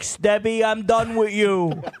bricks, Debbie. I'm done with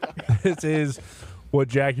you. This is what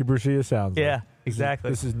Jackie Brucia sounds like. Yeah, exactly.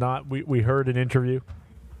 This is not... We heard an interview,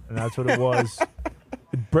 and that's what it was.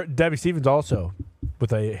 Debbie Stevens also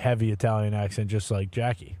with a heavy Italian accent, just like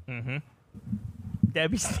Jackie. Mm-hmm.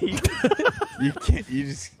 Debbie Stevens. You can't... You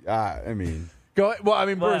just... I mean... Go. Well, I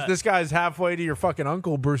mean, Bruce, What? this guy's halfway to your fucking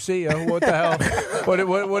uncle, Brucia. What the hell?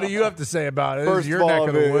 What do you have to say about it? This is First your of neck all,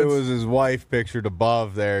 of the it woods. was his wife pictured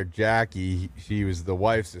above there, Jackie. She was the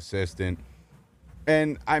wife's assistant.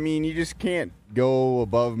 And, I mean, you just can't go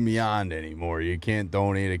above and beyond anymore. You can't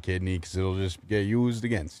donate a kidney because it'll just get used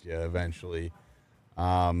against you eventually.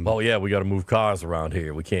 Oh, yeah, we got to move cars around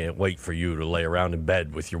here. We can't wait for you to lay around in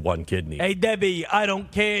bed with your one kidney. Hey, Debbie, I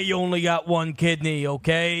don't care you only got one kidney,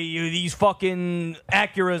 okay? These fucking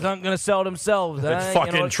Acuras aren't going to sell themselves. It's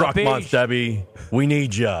fucking truck month, Debbie. We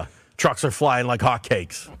need you. Trucks are flying like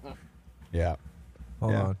hotcakes. Yeah.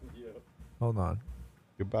 Hold Yeah. on. Hold on.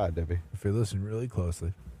 Goodbye, Debbie. If you listen really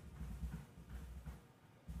closely,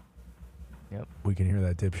 Yep. we can hear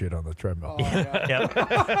that dipshit on the treadmill.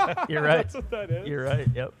 Yep. You're right. You're right.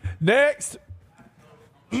 Yep. Next.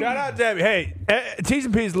 Shout out Debbie. Hey, T's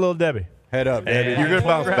and P's to Little Debbie. Head up, Debbie. You're going to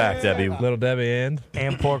bounce back, Debbie. Little Debbie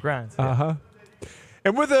and pork rinds. Uh-huh.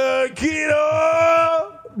 And with a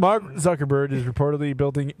keto, Mark Zuckerberg is reportedly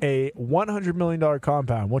building a $100 million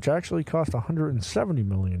compound, which actually cost $170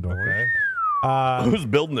 million. Who's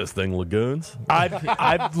building this thing, Lagoons?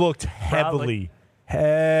 I've looked heavily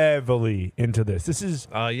into this. This is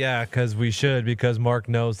yeah, because Mark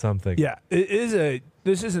knows something. yeah.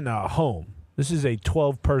 This isn't a home. This is a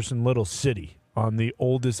 12-person little city on the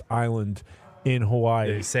oldest island in Hawaii.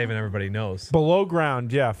 Yeah, he's saving everybody knows. Below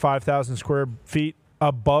ground, 5,000 square feet.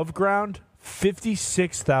 Above ground,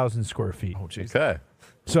 56,000 square feet. Oh, jeez. Okay.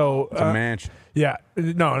 So It's a mansion. Yeah,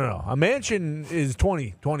 no. A mansion is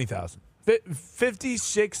 20,000.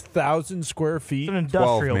 56,000 square feet. It's an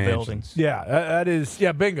industrial 12 building. mansions. Yeah, that is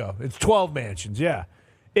bingo. It's 12 mansions. Yeah,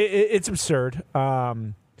 it's absurd.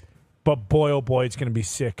 But boy, oh boy, it's going to be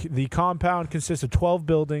sick. The compound consists of 12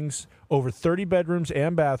 buildings, over 30 bedrooms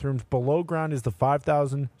and bathrooms. Below ground is the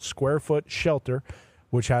 5,000 square foot shelter,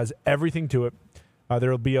 which has everything to it. There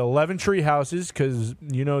will be 11 tree houses because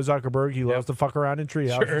you know Zuckerberg, he loves to fuck around in tree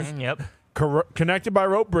houses. Sure. Yep. Connected by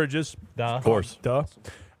rope bridges. Duh. Of course. Duh.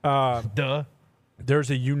 Duh. There's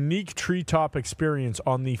a unique treetop experience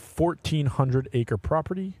on the 1,400-acre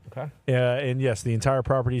property. Okay. And yes, the entire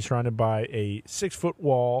property is surrounded by a 6-foot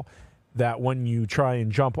wall that when you try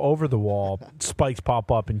and jump over the wall, spikes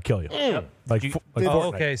pop up and kill you. Like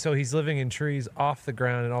Fortnite. Okay, so he's living in trees off the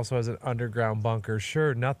ground and also has an underground bunker.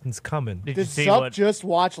 Sure, nothing's coming. Did you Did see Sup what just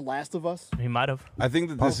watch Last of Us? he might have? I think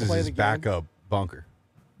that this is Play his the game. backup bunker.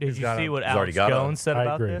 Did you got see a- what he's already Alex got a- Jones said I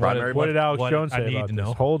about agree. this? Right. What did Alex what Jones I say need about to this?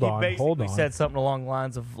 know. Hold He on. basically said something along the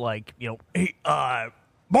lines of like, hey,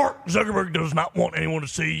 Mark Zuckerberg does not want anyone to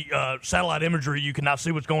see satellite imagery. You cannot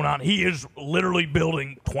see what's going on. He is literally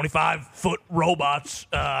building 25-foot robots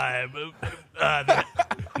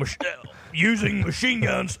using machine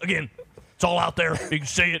guns. Again, it's all out there. You can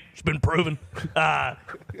see it. It's been proven.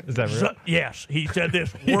 Is that real? Yes, he said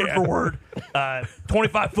this word for word.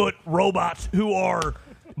 25-foot robots who are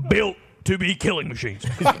built to be killing machines.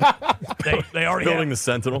 they already Building the have.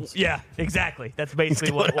 Sentinels. Yeah, exactly. That's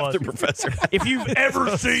basically what it was. After Professor. If you've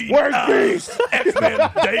ever seen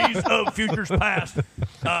X-Men Days of Futures Past,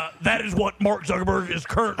 that is what Mark Zuckerberg is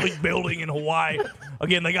currently building in Hawaii.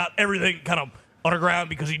 Again, they got everything kind of underground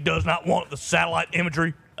because he does not want the satellite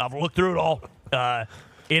imagery. I've looked through it all.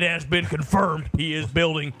 It has been confirmed he is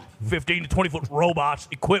building 15 to 20-foot robots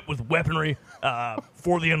equipped with weaponry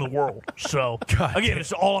for the end of the world. So, again,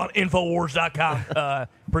 it's all on Infowars.com,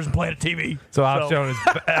 Prison Planet TV. So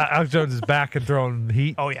Alex Jones is back and throwing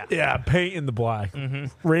heat. Oh, yeah. Yeah, paint in the black.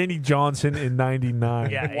 Randy Johnson in '99.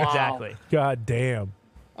 Yeah, Wow. exactly. God damn.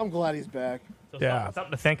 I'm glad he's back. So Yeah.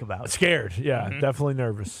 something to think about. Scared. Yeah, definitely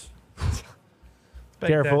nervous. Pay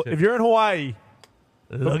Careful. attention. If you're in Hawaii,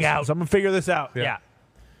 Look out. Someone figure this out. Yeah.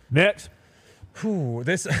 Next. Whew,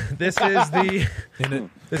 this is the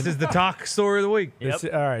this is the talk story of the week. Yep.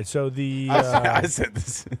 All right. So the I said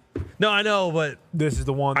this. No, I know, but this is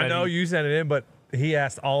the one. That I know he- you sent it in, but he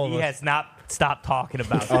asked all of He us. has not stopped talking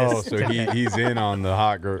about this. Oh, so he's in on the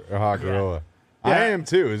hot gorilla. I Yeah. am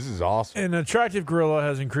too. This is awesome. An attractive gorilla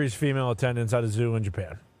has increased female attendance at a zoo in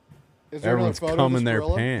Japan. Is there another Everyone's photo of combing this their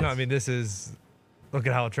gorilla? pants. No, I mean, this is. Look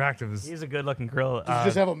at how attractive this is. He's a good-looking gorilla. Does he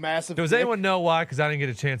just have a massive Does dick? anyone know why? Because I didn't get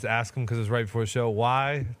a chance to ask him because it was right before the show.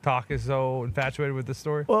 Why Talk is so infatuated with this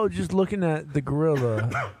story? Well, just looking at the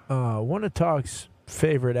gorilla, one of Talk's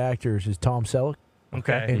favorite actors is Tom Selleck,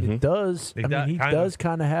 okay. and it does. He I mean, does- he kind does of.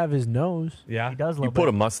 kind of have his nose. Yeah, He does You love put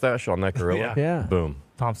a mustache on that gorilla. Yeah. Yeah. Boom.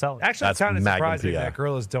 Tom Selleck. Actually, That's it's kind of Magnum surprising PI. that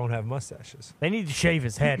gorillas don't have mustaches. They need to shave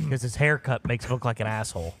his head because his haircut makes him look like an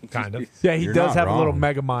asshole. Kind of. Yeah, he You're does not have a little wrong.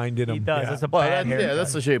 mega mind in him. He does. Yeah. That's a Well, bad haircut. yeah,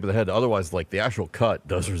 that's the shape of the head. Otherwise, like the actual cut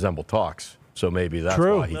does resemble Talk's. So maybe that's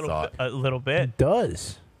True. why he thought. A little bit. It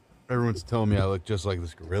does. Everyone's telling me I look just like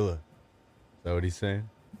this gorilla. Is that what he's saying?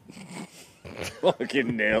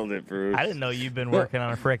 Fucking nailed it, Bruce. I didn't know you've been working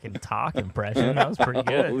on a freaking Talk impression. That was pretty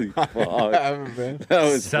good. Holy fuck. haven't been. That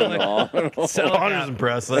was Selleck- phenomenal. Hunter's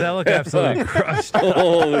impressive. Selleck absolutely crushed.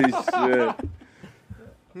 Holy shit.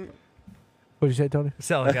 What'd you say, Tony?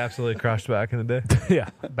 Selleck absolutely crushed back in the day. Yeah,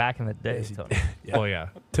 Back in the day, Tony. Yeah. Oh yeah.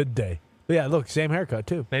 today. But yeah, look, same haircut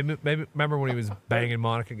too. Maybe remember when he was banging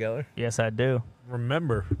Monica Geller? Yes, I do.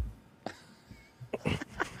 Remember.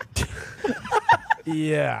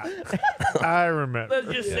 Yeah, I remember.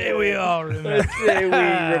 Let's just say we all remember. Say we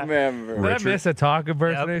remember. Did I miss a Talk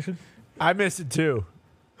impersonation? I missed it too.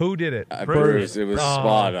 Who did it? Bruce, it was Oh,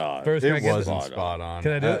 spot on. Bruce, can I It get wasn't the- spot on.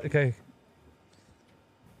 Can I do it? Okay.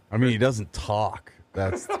 I mean, he doesn't talk.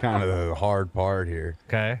 That's kind of the hard part here.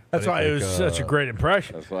 Okay. That's why it was such a great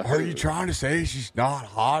impression. That's why. Are you trying to say she's not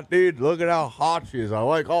hot, dude? Look at how hot she is. I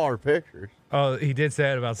like all her pictures. Oh, he did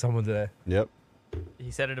say it about someone today. Yep.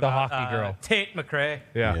 He said it The about hockey girl. Tate McRae.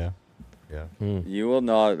 Yeah. Yeah. You will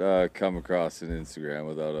not come across an Instagram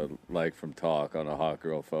without a like from Talk on a hot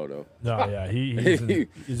girl photo. No, yeah,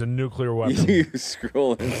 he's a nuclear weapon. You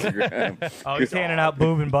scroll Instagram. Oh, he's handing out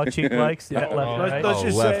boob and butt cheek likes. Yeah, left and right. Let's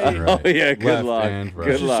just left say, and right. Oh yeah, good Left luck. and right. Good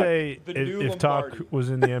let's just luck. say The new if Talk Lombardi. was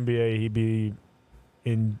in the NBA, he'd be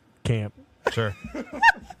in camp. Sure.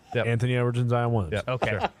 Yep. Anthony Edwards and Zion Williams. Yep.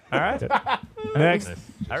 Okay. All right. Next,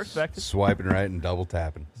 I respect it. Swiping right and double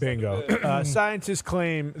tapping. bingo. Scientists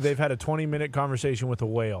claim they've had a 20-minute conversation with a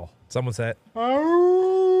whale. Someone said.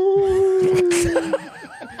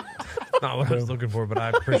 Not what I was looking for, but I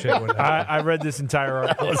appreciate what happened. I read this entire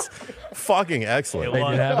article. Fucking excellent. They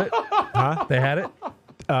did have it? Huh? They had it?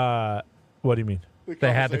 What do you mean?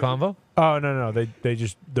 They had the convo? Oh no, they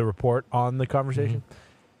just the report on the conversation.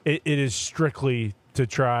 It is strictly to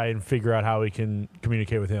try and figure out how we can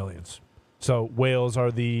communicate with aliens. So whales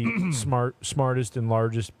are the smartest and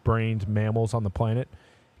largest brained mammals on the planet,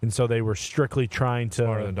 and so they were strictly trying to.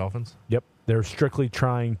 Smarter than dolphins? Yep, they're strictly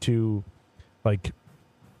trying to, like,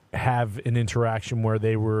 have an interaction where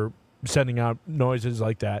they were sending out noises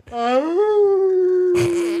like that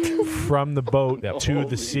from the boat to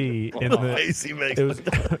the sea. In the Face he makes. it was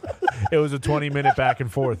It was a 20-minute back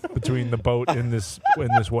and forth between the boat and this whale.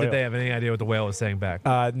 Did they have any idea what the whale was saying back?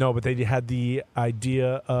 No, but they had the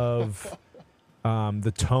idea of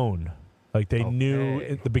the tone. Like they knew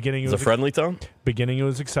at the beginning. It was a friendly tone? Beginning it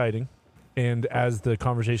was exciting. And as the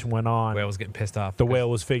conversation went on, the whale was getting pissed off. The whale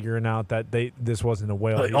was figuring out that this wasn't a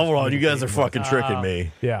whale. Like, hold on, you guys are fucking tricking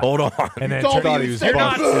me. Yeah, hold on. And then thought he was You're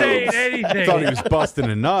not saying anything. Thought he was busting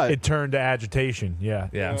a nut. It turned to agitation.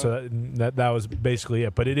 Yeah. So that was basically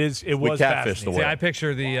it. But it was catfished fascinating. the See, whale. I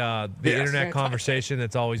picture the internet conversation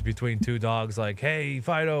that's always between two dogs. Like, hey,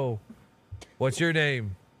 Fido, what's your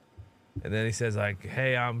name? And then he says like,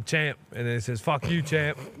 "Hey, I'm Champ," and then he says, "Fuck you,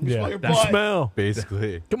 Champ." Yeah, That's smell.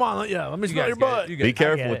 Basically. Come on, let me smell your guys butt. get it. Be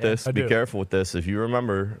careful with this. I Be do. careful with this. If you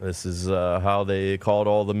remember, this is how they called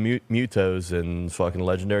all the mutos and fucking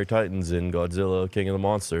legendary titans in Godzilla King of the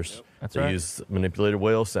Monsters. That's they right. used manipulated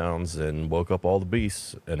whale sounds and woke up all the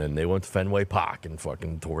beasts, and then they went to Fenway Park and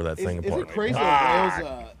fucking tore that thing Is apart. it crazy that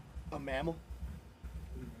whale's a mammal?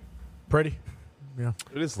 Pretty. Yeah.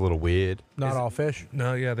 It is a little weird. Not all fish.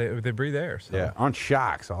 No, yeah, they breathe air. So. Yeah. Aren't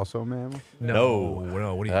sharks also mammals? No. What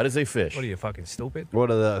are you? That is a fish. What are you fucking stupid?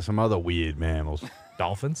 What are some other weird mammals?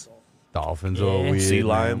 Dolphins? Dolphins Yeah. are weird. Sea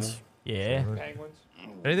lions. mammal. Yeah. Penguins.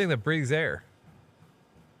 Anything that breathes air.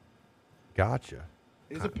 Gotcha.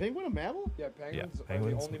 Is a penguin a mammal? Yeah, penguins are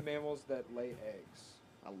penguins. the only mammals that lay eggs.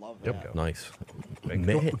 I love that. Yep. Nice.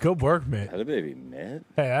 Good work, man. Had a baby Mitt.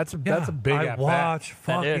 Hey, that's a big. I at-bat. watch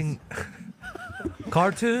That fucking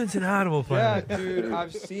cartoons and Animal Yeah, Planet. dude,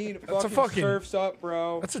 I've seen That's a fucking fucking- Surf's Up,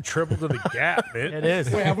 bro. That's a triple to the gap, man. It is.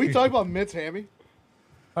 Wait, have we talked about Mitt's hammy?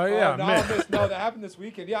 Oh yeah, no, man. no, that happened this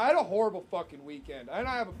weekend. Yeah, I had a horrible fucking weekend, and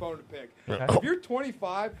I have a bone to pick. If you're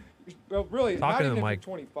 25, well, really, Talking not to even the if mic.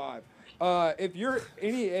 you're 25. If you're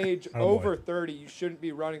any age Oh, over boy. 30, you shouldn't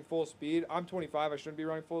be running full speed. I'm 25. I shouldn't be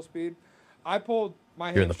running full speed. I pulled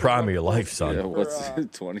my. You're in the hamstring prime of running your full life, speed son. Yeah, for,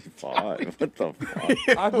 what's 25? What the fuck?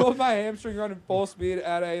 I pulled my hamstring running full speed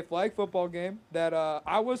at a flag football game that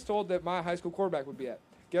I was told that my high school quarterback would be at.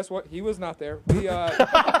 Guess what? He was not there. We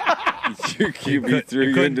Your QB threw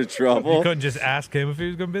you into You trouble. couldn't just ask him if he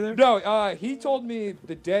was going to be there? no. He told me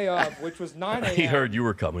the day of, which was 9 a.m. He heard you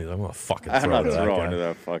were coming. He's like, I'm gonna fucking I'm throw not to that throwing guy. to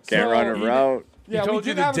that fuck. Can't So run a he- route. Yeah, He told we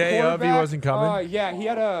you did the have a day of he quarterback. wasn't coming? Yeah, he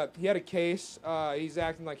had a case. He's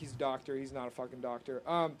acting like he's a doctor. He's not a fucking doctor.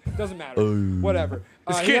 Doesn't matter. Whatever.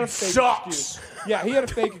 This He kid had a fake sucks. excuse. Yeah, he had a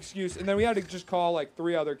fake excuse, and then we had to just call like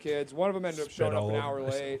 3 other kids. One of them ended up showing up all an over hour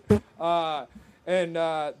myself. late. And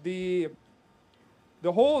the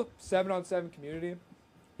whole 7-on-7 community,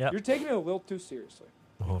 Yep. you're taking it a little too seriously.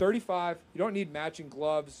 Uh-huh. You're 35. You don't need matching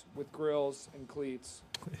gloves with grills and cleats.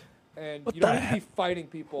 And you don't need to be fighting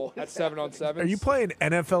people at 7-on-7. Are you playing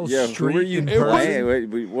NFL Yeah, who Street were you in playing?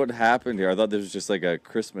 person? Wait, what happened here? I thought this was just like a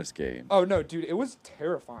Christmas game. Oh no, dude, it was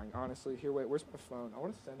terrifying. Honestly, here, wait, where's my phone? I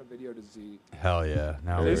want to send a video to Z. Hell yeah.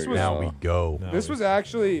 Now, This was- now we go. This was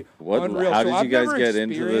actually What? unreal. How So did I've you guys never get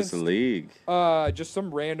into this experienced, league? Just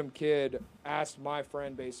some random kid asked my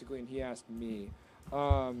friend basically, and he asked me.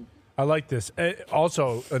 I like this.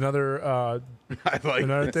 Also, another I like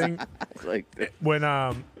another thing Like,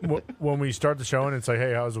 when we start the show and it's like,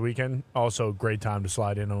 hey, how was the weekend? Also, great time to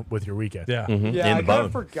slide in with your weekend. Yeah. Yeah, In I the kind bone.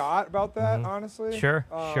 of forgot about that, honestly. Sure,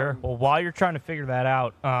 sure. Well, while you're trying to figure that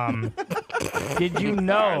out, did you I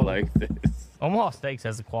know like this. Omaha Steaks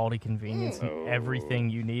has the quality, convenience, and everything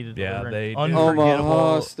you need to Yeah, deliver they an do. unforgettable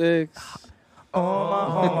Omaha Steaks.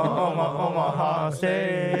 Omaha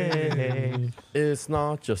Steaks. It's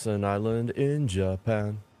not just an island in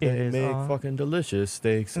Japan. It They is make on- fucking delicious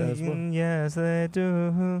steaks as well. Yes, they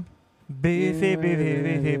do.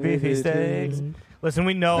 Beefy steaks. Listen,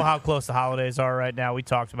 we know how close the holidays are right now. We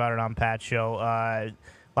talked about it on Pat's show. A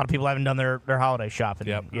lot of people haven't done their holiday shopping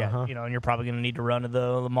Yep. yet, you know, and you're probably going to need to run to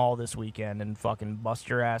the mall this weekend and fucking bust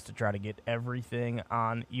your ass to try to get everything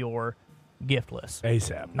on your gift list.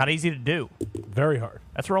 ASAP. Not easy to do. Very hard.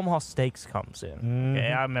 That's where Omaha Steaks comes in.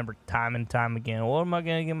 Okay, I remember time and time again. What am I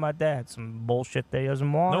going to get my dad? Some bullshit that he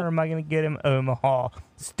doesn't want? Nope. Or am I going to get him Omaha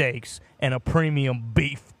Steaks and a premium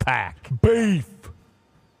beef pack? Beef.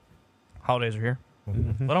 Holidays are here.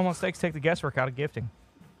 Let Omaha Steaks take the guesswork out of gifting.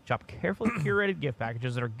 Shop carefully curated gift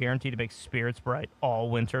packages that are guaranteed to make spirits bright all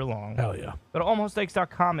winter long. Hell yeah. Go to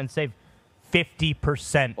omahasteaks.com and save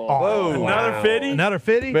 50% off. Whoa. Another 50? Another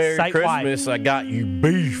 50? Merry Site-wide. Christmas, I got you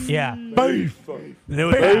beef. Yeah. Beef. And it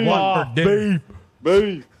was that one per dinner.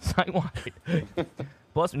 Beef. Site-wide.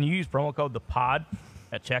 Plus, when you use promo code THEPOD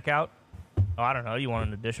at checkout, I don't know, you want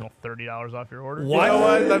an additional $30 off your order? You know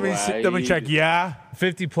what? Let me check. Yeah.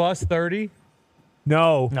 50 plus 30?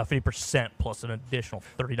 No. No, 50% plus an additional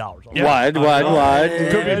 $30. What?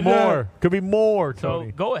 Could be more. Could be more, So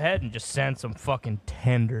Tony. go ahead and just send some fucking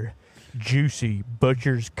tender, juicy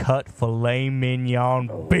butcher's cut filet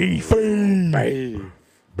mignon beef.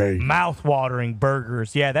 Mouth-watering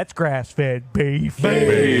burgers. Yeah, that's grass-fed beef.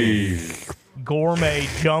 Gourmet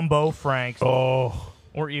jumbo franks. Oh.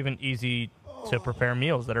 Or even easy-to-prepare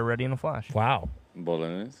meals that are ready in a flash. Wow.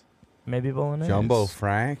 Bolognese. Maybe bolognese. Jumbo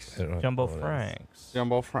Franks. Jumbo franks.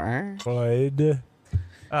 Jumbo Franks. Good.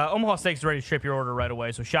 Omaha Steaks is ready to ship your order right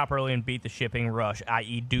away, so shop early and beat the shipping rush,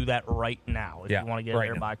 i.e. do that right now if Yeah, you want to get right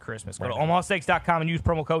there now. by Christmas. Go Right to now. omahasteaks.com and use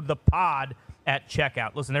promo code THEPOD at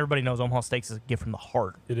checkout. Listen, everybody knows Omaha Steaks is a gift from the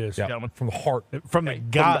heart. It is. Yeah. Gentlemen. From the heart. From the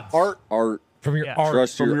gods. Art. From your Yeah. art.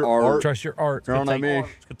 Trust From your art. Trust your art. You're on Take that heart.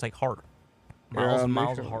 mission. It's going to take heart. Miles and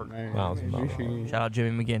miles of heart. Miles and miles. Shout out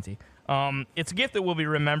Jimmy McGinty. It's a gift that will be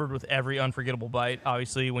remembered with every unforgettable bite.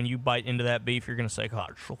 Obviously, when you bite into that beef, you're going to say,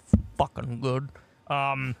 God, it's so fucking good.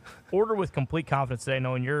 Order with complete confidence today,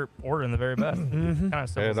 knowing you're ordering the very best. Kind of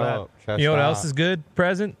simple as that. You know what else is good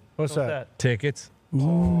present? What's that? Tickets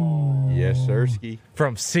Yes, sirski.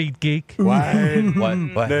 from SeatGeek.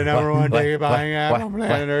 What? The number one ticket buying app on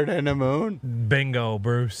planet Earth and the moon. Bingo,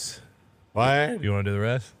 Bruce. What? You want to do the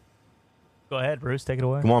rest? Go ahead, Bruce. Take it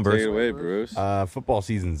away. Come on, Take it Bruce. away, Bruce. Football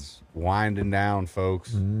season's winding down,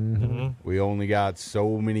 folks. We only got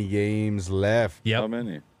so many games left. Yep. How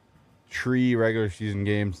many? 3 regular season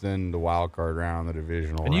games, then the wild card round, the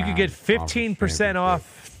divisional And you can round, get 15% conference off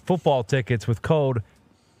football tickets with code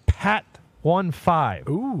PAT15.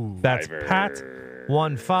 Ooh. That's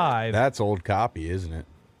PAT15. That's old copy, isn't it?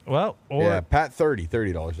 Well, or Yeah, Pat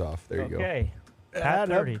 $30 off. There you go. Okay. Pat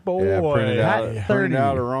 30. Boy. Yeah, printed Pat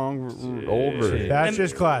out a wrong old version. That's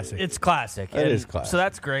just classic. It's classic. That and is classic. So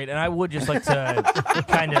that's great. And I would just like to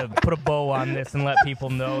kind of put a bow on this and let people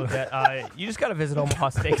know that you just got to visit Omaha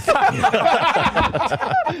Steaks.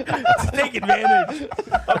 Take advantage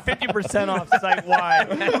of 50% off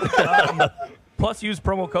site-wide. Plus, use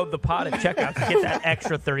promo code THEPOD at checkout to get that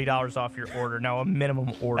extra $30 off your order. Now, a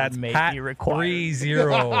minimum order that's may Pat be required.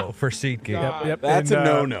 30 for SeatGeek. Yep. That's And, a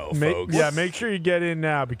no-no, folks. Yeah, make sure you get in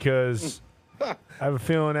now because I have a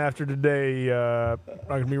feeling after today, I'm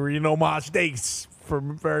going to be reading Omaha Steaks for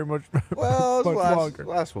very much, Well, much it's longer.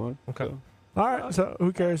 last one. Okay. All right, so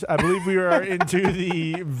who cares? I believe we are into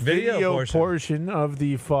the video portion. portion of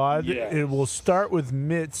the FOD. Yes. It will start with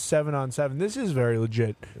Mitt's 7-on-7. This is very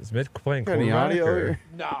legit. Is Mitch playing Any quarterback? audio? or-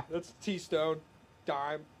 Nah, that's T-Stone.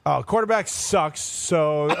 Dime. Quarterback sucks,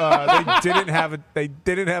 so they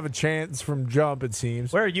didn't have a chance from jump. It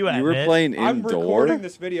seems. Where are you at, You were Mitch? playing I'm indoor? recording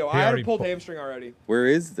this video. I had already a pulled pulled- hamstring already. Where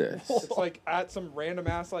is this? It's like at some random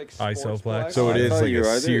ass like Isoplex. sportsplex. So it is I thought like you a were-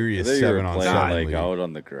 I serious thought you were 7-on-7 playing, like league. out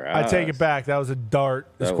on the grass. I take it back. That was a dart.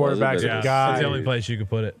 This That was a quarterback's bit a of a- guy. That's the only place you could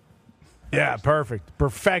put it. Yeah, perfect.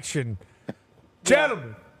 Perfection.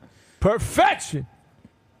 Gentlemen, perfection.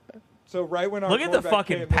 So right when our Look at the quarterback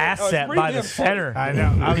fucking came in- pass Oh, it's set pretty by the damn funny. center. I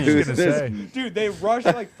know. I was Who's just going to this? say. Dude, they rushed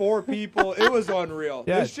like 4 people. It was unreal.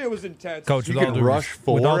 Yeah. This shit was intense. Coach, You with all could due rush res-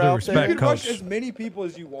 four with all due out there? you respect, can rush Coach, as many people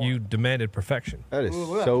as you want. you demanded perfection. That is Ooh,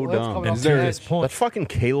 look at so that. Well, that's dumb. coming And off to the this edge. point, That's fucking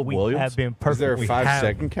Caleb We Williams. have been perfect. Is there a we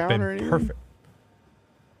 5-second have count been or anything? perfect.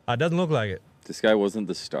 It doesn't look like it. This guy wasn't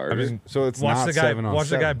the starter. I mean, So it's watch not the guy. 7-on-7. Watch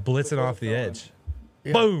the guy blitzing off the edge.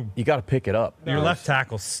 Boom! You got to pick it up. Your left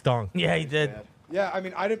tackle stunk. Yeah, he did. Yeah, I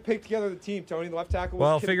mean, I didn't pick together the team, Tony. The left tackle was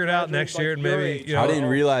Well, Kid figure it out Patrick, next like year, and your maybe age. you know. I didn't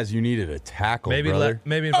realize you needed a tackle, Maybe brother.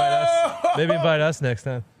 maybe invite us. Maybe invite us next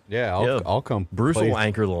time. Yeah, Yeah. I'll come. Bruce play. will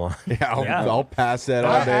anchor the line. Yeah, Yeah. I'll pass that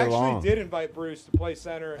I all day actually long. did invite Bruce to play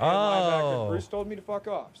center and Oh. linebacker. Bruce told me to fuck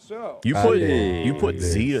off. So You I put did. you put I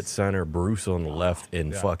Z did. at center, Bruce on the left,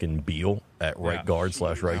 and fucking Beal at right Yeah. guard /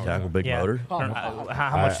 right tackle, big Yeah. motor.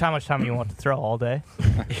 How much time do you want to throw all day?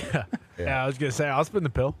 Yeah, I was going to say, I'll spin the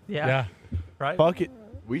pill. Yeah, Right? Fuck it.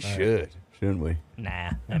 We should, shouldn't we?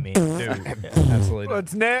 Nah. I mean, dude, absolutely. not.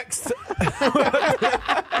 What's next?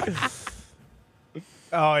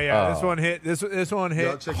 Oh yeah, this one hit. This one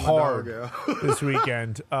hit hard this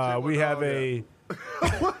weekend. We have a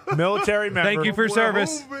military member. Thank you for your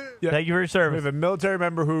service. thank you for your We service. have a military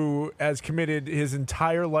member who has committed his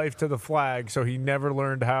entire life to the flag, so he never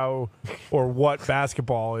learned how or what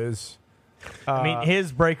basketball is. I mean,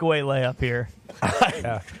 his breakaway layup here.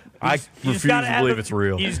 Yeah. I You just refuse gotta to have believe a- it's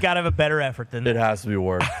real. You just got to have a better effort than It that. has to be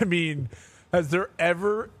worse. I mean, has there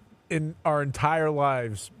ever in our entire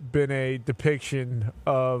lives been a depiction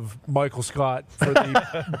of Michael Scott for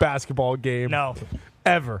the basketball game? No.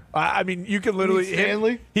 Ever. I mean, you could literally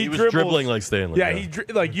Stanley? He was dribbles- dribbling like Stanley. Yeah,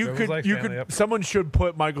 like you Dribbles could like Stanley, yep. someone should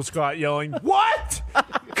put Michael Scott yelling, "What?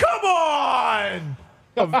 Come on!"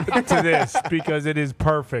 to this because it is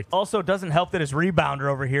perfect. Also, it doesn't help that his rebounder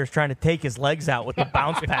over here is trying to take his legs out with the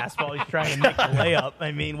bounce pass while he's trying to make the layup.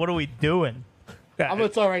 I mean, what are we doing? I'm going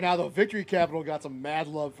to tell you right now, though, Victory Capital got some mad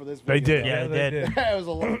love for this video. They did. Yeah, they did. It was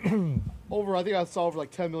a lot. I think I saw over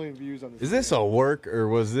like 10 million views on this. Is this a work or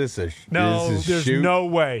was this a No, this There's shoot? no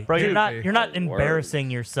way. Bro, you're Dude, not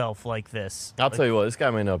embarrassing yourself like this. I'll tell you what, this guy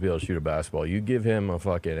may not be able to shoot a basketball. You give him a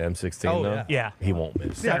fucking M16, Oh, though, Yeah. he won't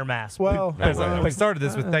miss. Center mass. Well, We started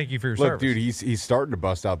this with thank you for your Look, service. dude, he's starting to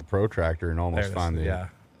bust out the protractor and There almost it is. find the Yeah.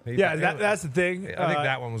 yeah, that's the thing. I think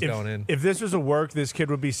that one was going in. If this was a work, this kid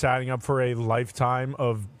would be signing up for a lifetime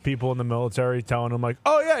of people in the military telling him like,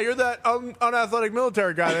 "Oh yeah, you're that unathletic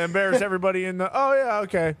military guy that embarrassed everybody in the." Oh yeah,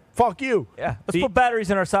 okay, fuck you. Yeah. Let's put batteries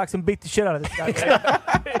in our socks and beat the shit out of this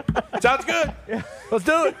guy. Sounds good. Let's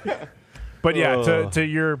do it. But yeah, to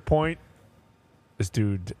your point, this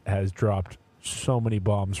dude has dropped so many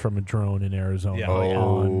bombs from a drone in Arizona. Yeah.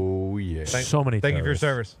 Oh yeah. So many. Thank you for your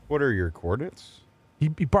terrorists. service. What are your coordinates? He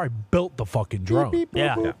probably built the fucking drone.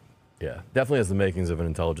 yeah. Yeah, definitely has the makings of an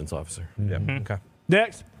intelligence officer. Yeah. Okay.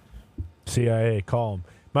 Next, CIA, call him.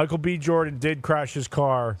 Michael B. Jordan did crash his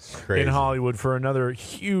car Crazy. in Hollywood for another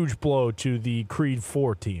huge blow to the Creed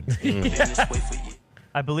 4 team.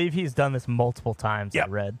 I believe he's done this multiple times. Yep. I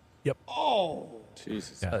read.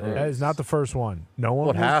 Jesus. That is not the first one. No one.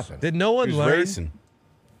 What was- happened? Did no one He was learn? racing.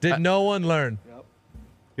 Did no one learn?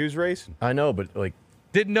 He was racing. I know, but like,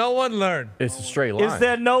 Did no one learn? it's a straight line. Is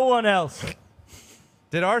there no one else?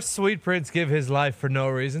 Did our sweet prince give his life for no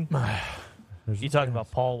reason? You talking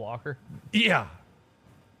about Paul Walker? Yeah. It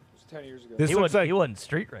was 10 years ago. This He looks wasn't, like he wasn't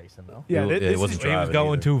street racing though. yeah. He This wasn't is, He was driving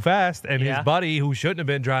going either. too fast, and Yeah. his buddy, who shouldn't have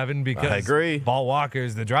been driving because I agree. Paul Walker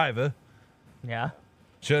is the driver, Yeah.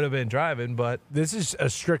 should have been driving, but this is a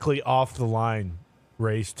strictly off the line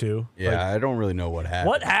race too. Yeah, I don't really know what happened.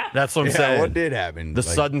 What happened? That's what I'm Yeah, saying. what did happen? The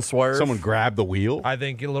sudden swerve. Someone grabbed the wheel. I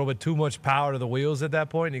think a little bit too much power to the wheels at that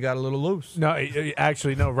point, and he got a little loose. No,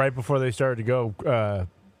 actually, no. Right before they started to go,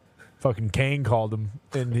 fucking Kane called him,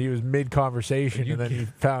 and he was mid conversation, and then he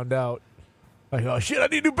found out, like, oh shit, I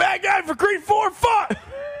need a new bad guy for Creed 4. Fuck.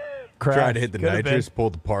 Tried to hit the Could've nitrous,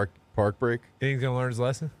 pulled the park brake. Think he's gonna learn his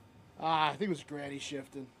lesson? I think it was granny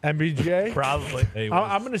shifting. been. MBJ. Probably.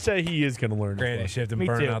 I'm going to say he is going to learn. his Granny lesson. shift and Me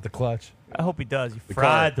burning too. out the clutch. I hope he does. You car-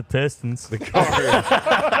 fried the Pistons. The car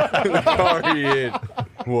he hit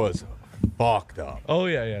was fucked up. Oh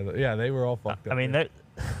yeah. They were all fucked up. I mean,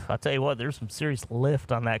 I'll tell you what, there's some serious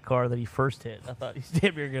lift on that car that he first hit. I thought he's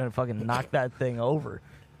damn near going to fucking knock that thing over.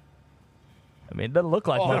 I mean, it doesn't look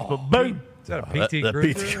like much, but boom. is that a That, PT that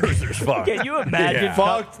Cruiser? PT Cruiser's fucked. Can you imagine?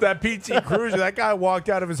 Fucked that PT Cruiser. That guy walked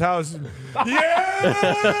out of his house. And, yeah!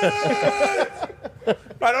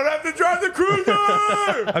 I don't have to drive the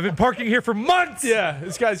Cruiser. I've been parking here for months. Yeah,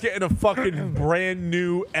 this guy's getting a fucking brand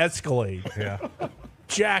new Escalade, Yeah.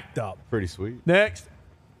 jacked up. Pretty sweet. Next.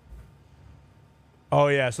 Oh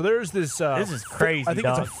yeah, so there's this. This is crazy, I think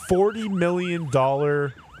dog. it's a $40 million, like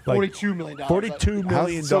 $42 million. $42 How's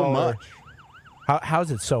million. it so much?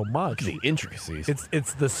 How's it so much? The intricacies.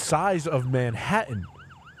 It's the size of Manhattan.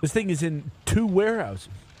 This thing is in 2 warehouses.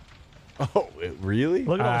 Oh, really?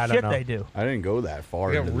 Look at all I the don't shit know. they do. I didn't go that far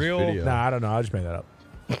We got into this real- video. Nah, I don't know. I just made that up.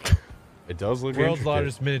 It does look World's intricate.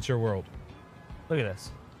 largest miniature world. Look at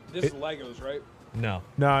this. This is Legos, right? No.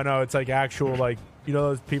 No, it's like actual, like, you know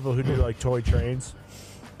those people who do like toy trains?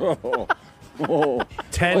 Oh, oh,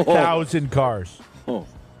 10,000 cars.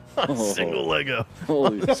 Single Lego.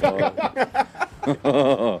 holy fuck.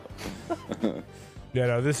 Yeah,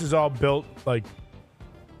 no, this is all built like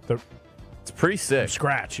the It's pretty sick.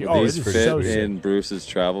 scratch. Oh, These this is fit so sick. in Bruce's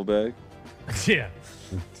travel bag. Yeah.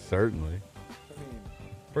 Certainly.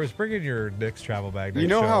 Bruce, bring in your Nick's travel bag. You next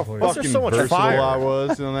know show, how please. Why's there fucking so much versatile fire? I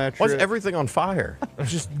was on that Why's trip. everything on fire?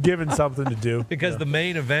 Just giving something to do. Because the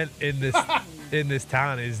main event in this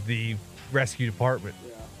town is the rescue department.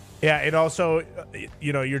 Yeah, it also,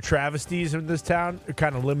 you know, your travesties in this town are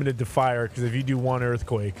kind of limited to fire because if you do one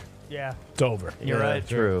earthquake, Yeah. it's over. You're Yeah, right.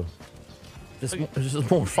 True. There's just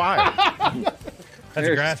more fire. That's a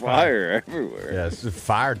There's grass fire. fire everywhere. Yeah, it's just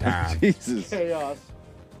fire time. Jesus. Chaos.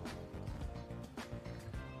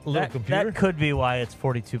 Little computer. That could be why it's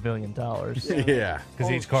 $42 billion. Yeah. Because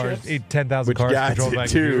All each those car, chips. each 10,000 Which cars got controlled by a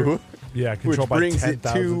it computer. too. Yeah, Which controlled by brings it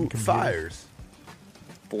 10,000 to computers. fires.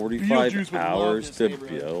 45 would love hours this to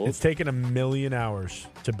neighborhood. build. It's taken 1 million hours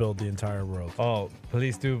to build the entire world. Oh,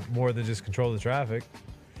 police do more than just control the traffic.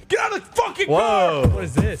 Get out of the fucking car! What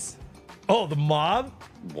is this? Oh, the mob?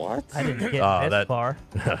 What? I didn't get Oh, this that- far.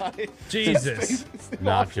 Jesus.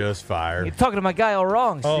 Not just fire. You're talking to my guy all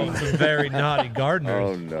wrong, Oh, Steve. some very naughty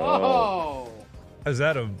gardeners. Oh no. Oh. Is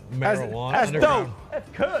that a marijuana That's underground? dope.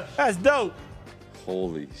 That's dope.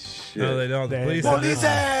 Holy shit. No, they don't. The They-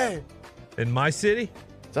 police in my city?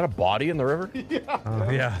 Is that a body in the river?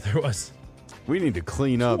 Yeah, there was. We need to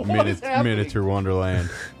clean up What is happening? Miniature Wonderland.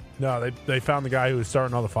 No, they found the guy who was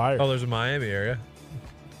starting all the fires. Oh, there's a Miami area.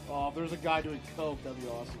 Oh, if there's a guy doing coke, that'd be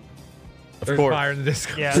awesome. There's course. fire in the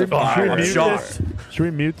disco. Yeah, Should we I'm mute shocked. this? Should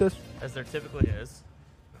we mute this? as there typically is.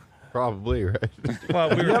 Probably, right? Well,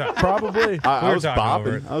 we were talking. Probably. I were was talking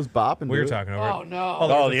over it. bopping. I was bopping. We were to it. talking over Oh it. no. Oh,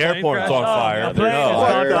 Oh, there's the a plane airport's crash? on fire. the plane No, is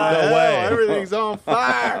What the no hell? way. Everything's on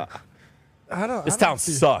fire. This town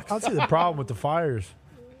sucks. I don't see the problem with the fires.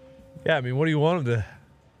 Yeah, I mean, what do you want them to?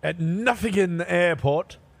 At nothing in the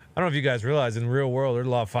airport. I don't know if you guys realize in the real world there's a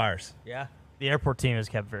lot of fires. Yeah. The airport team is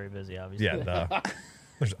kept very busy, obviously. Yeah,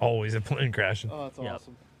 there's always a plane crashing. Oh, that's Yep.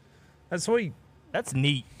 awesome. That's sweet. That's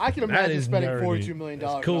neat. I can That imagine is spending nerdy. $42 million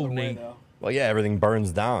That's cool, another way, Nate. though. Well, yeah, everything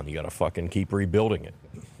burns down. You got to fucking keep rebuilding it.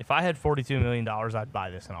 If I had $42 million, I'd buy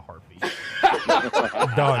this in a heartbeat.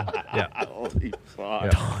 Done. Yeah. Holy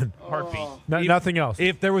fuck. Heartbeat. Nothing else.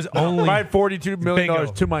 If there was only I had $42 million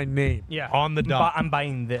Bingo. to my name. Yeah. on the dot, I'm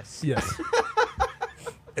buying this. Yes.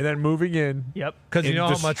 And then moving in. Yep. because you and know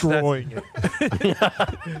how much destroying it.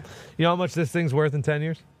 you know how much this thing's worth in 10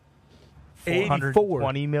 years? 84.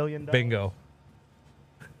 $420 million. Bingo.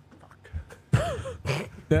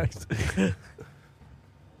 Next.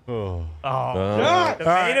 Oh. Oh, Uh, the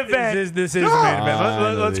main event. This is the main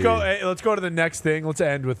event. Let's go. Finally. Hey, let's go to the next thing. Let's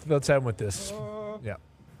end with this. Yeah.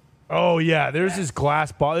 Oh yeah. There's this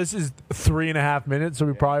glass ball. This is 3.5 minutes, so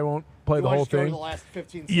we probably won't play You the wanna whole just go to thing. the last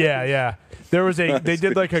 15 seconds? Yeah, yeah. There was they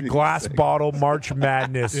did like a glass bottle March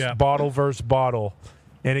Madness, Yeah. bottle versus bottle,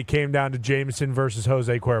 and it came down to Jameson versus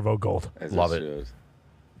Jose Cuervo Gold. As Love it. it.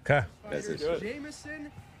 should. Okay. As it should.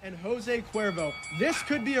 Jameson and Jose Cuervo. This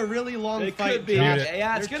could be a really long It fight. could be. Mute it.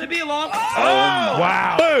 Yeah, it's going to be a long.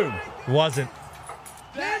 Wow. Boom. Wasn't.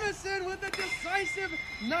 Jameson with a decisive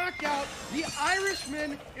knockout. The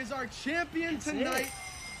Irishman is our champion tonight.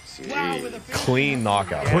 Wow, with a Clean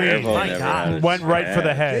knockout. Clean. Cuervo My never God. had a Went right for the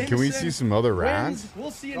chance. head. Can we see some other rounds? wins.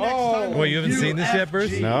 We'll see you next time. Wait, you haven't seen this yet,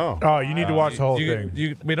 Bruce? No. Oh, you need to watch the whole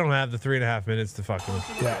thing. We don't have the 3.5 minutes to fucking.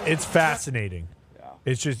 Yeah, it's fascinating.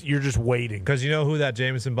 It's just you're just waiting. Because you know who that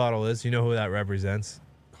Jameson bottle is. You know who that represents.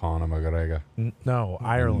 Conor McGregor. No,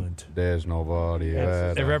 Ireland. There's nobody It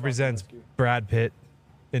better. represents Brad Pitt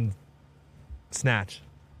in Snatch.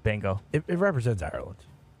 Bingo. It represents Ireland.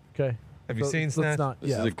 Okay. Have you seen let's Snatch? not- This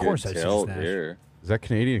yeah, is a of course good I've seen tilt Snatch. here. Is that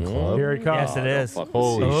Canadian Club? Here he comes. Yes, it is. Fuck with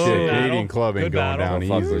Holy CC. shit. battle. Canadian Club ain't Good going battle. down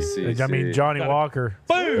Fuck with easy. CC. I mean, Johnny Walker.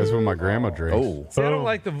 That's what my grandma drinks. Oh. See, I don't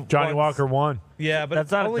like the Johnny ones- Walker won. Yeah, but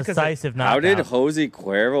That's not only a 'cause decisive How knockout. did Jose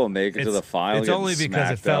Cuervo make it to the final? It's getting only because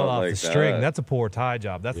it smacked fell out off like the string. that? That's a poor tie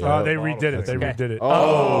job. That's Oh, not they a bottle redid it. They fix. redid it.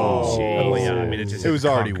 Oh. Well, yeah, I mean, it just It hit was the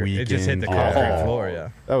already concrete. It just hit the weakened. concrete Oh. floor, yeah.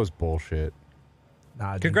 That was bullshit.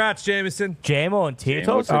 Nah, dude. Congrats, Jameson. JMO and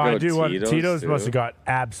Tito's? Took Oh, I out do want Tito's, Tito's too. must have got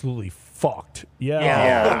absolutely fucked. Yeah.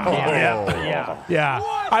 Yeah. Yeah.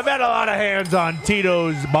 I've had a lot of hands on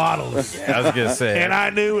Tito's bottles. I was gonna say. And I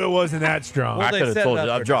knew it wasn't that strong. Well, I they could have said told that you.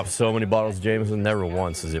 for- I've dropped so many bottles of Jameson. Never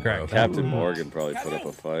once has it Correct. broken. Captain Morgan probably put up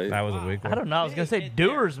a fight. That was a weak I one. don't know. I was going to say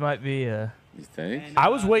Doers might be You think? I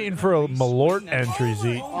was waiting for a Malort entry,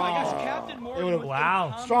 Zeke. Oh my gosh, Captain Morgan.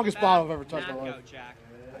 Wow. Strongest bottle I've ever touched in my life.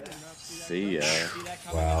 See ya.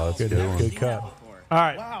 Wow, that's a Good, good one. good cut. All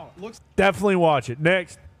right. Definitely watch it.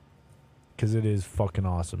 Next. Because it is fucking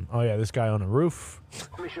awesome. Oh, yeah. This guy on the roof.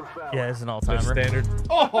 Yeah, it's an The all-timer. standard.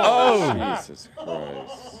 Jesus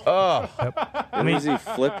Christ. Oh. Where was he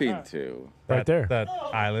flipping to? Right there. That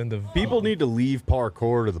island of People need to leave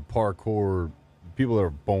parkour to the parkour people that are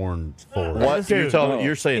born for it. What? You're, Dude, telling,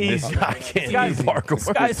 you're saying this He's- guy can't do This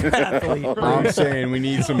parkour? guy's an athlete. I'm saying we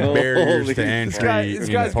need some barriers to entry this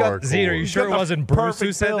in guy's got- parkour. Z, are you sure it got the wasn't Bruce who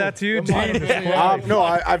perfect said build. that to you? No,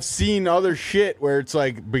 I've seen other shit where it's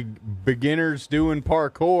like beginners doing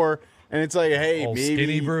parkour, and it's like, hey, Old maybe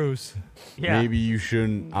skinny Bruce. Yeah. maybe you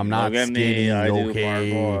shouldn't. I'm not Look at me, skinny. I do Okay,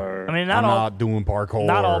 parkour. I mean, I'm not all, not doing parkour.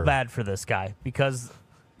 not all bad for this guy because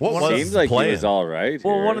What One of Seems like playing? he was all right.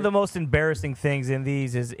 well, here. one of the most embarrassing things in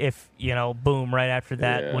these is if boom, right after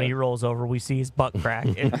that, when Yeah. he rolls over, we see his butt crack,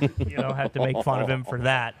 and have to make fun of him for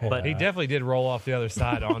that. But He definitely did roll off the other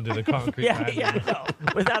side onto the concrete. yeah, pad. yeah, no,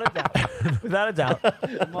 without a doubt, without a doubt.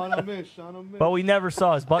 Shana But we never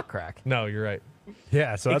saw his butt crack. No, you're right.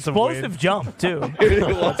 Yeah, so that's Explosive jump too.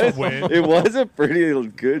 It was a pretty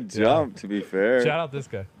good jump, to be fair. Shout out this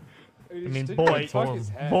guy. I mean, boy,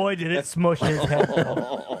 did it smush his head.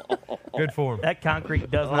 Good form. That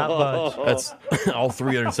concrete does not budge. That's all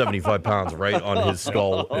 375 pounds right on his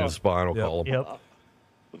skull and his spinal column. Yep.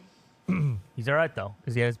 He's all right though,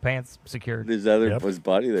 because he had his pants secured. His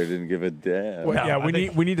buddy there didn't give a damn. Well, yeah,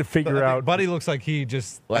 we need to figure out. Buddy looks like he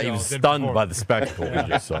just Like he was stunned by the spectacle we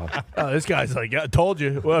just saw. Oh, this guy's like, I told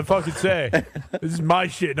you. What I fucking say? This is my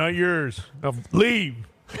shit, not yours. Now leave.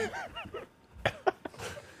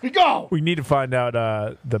 We go. We need to find out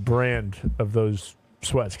the brand of those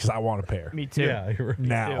sweats because I want a pair. Me too. Yeah, you're right.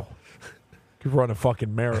 Now. Could run a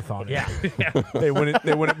fucking marathon. Yeah. They wouldn't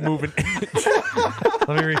move an inch. Let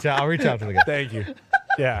me reach out. I'll reach out to the guy. Thank you.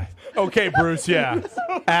 Yeah. Okay, Bruce. Yeah.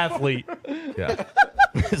 Athlete. Yeah.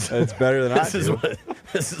 That's better than I do.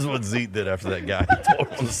 This is what Zeke did after that guy told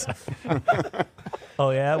him to say.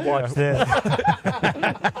 Oh yeah, watch this.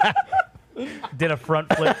 Did a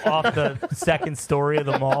front flip off the second story of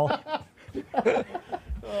the mall.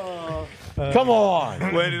 Come on.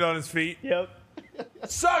 Landed on his feet. Yep.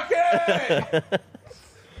 Suck it.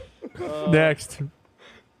 Next.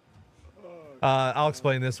 I'll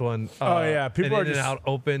explain this one. Oh, yeah, people an are just- In-N-Out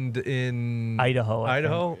opened in Idaho. I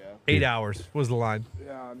Idaho. think. 8 hours was the line.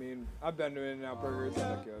 Yeah, I mean, I've been to In-N-Out Burger. It's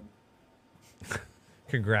not good.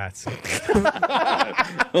 Congrats.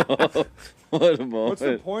 What a moment. What's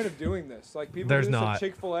the point of doing this? Like people There's do this not. at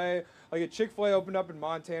Chick-fil-A. Like a Chick-fil-A opened up in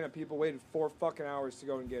Montana, people waited 4 fucking hours to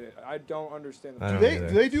go and get it. I don't understand. I The don't Do they either.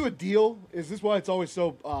 do they do a deal? Is this why it's always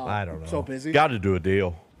so I don't know. so busy? Got to do a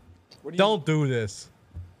deal. What do you- Don't do this.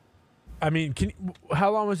 I mean,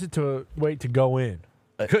 how long was it to wait to go in?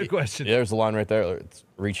 Good question. Yeah, there's a line right there. It's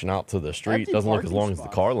reaching out to the street. Empty Doesn't look as parking long as the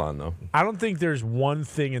spots. car line, though. I don't think there's one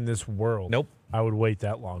thing in this world. Nope. I would wait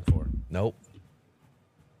that long for. Nope.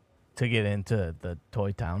 To get into the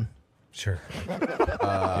toy town. Sure.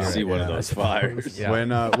 See one of those fires. Yeah.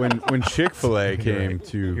 When Chick-fil-A came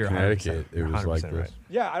to You're 100%. Connecticut, it was 100% like right. this.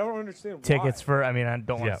 Yeah, I don't understand why. Tickets for, I mean, I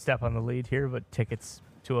don't want Yeah. to step on the lead here, but tickets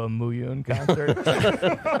to a Muyun concert.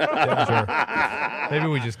 Maybe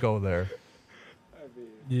we just go there.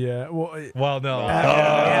 Yeah. Well, Well, no.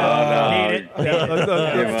 Need it. Need it.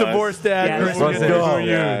 Let's divorce dad. Yeah, Christmas let's go.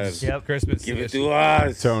 Yes. Yep. Christmas. Give it to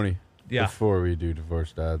us. Tony, Yeah. before we do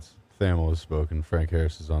divorce dads, Thamel has spoken. Frank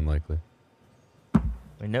Harris is unlikely.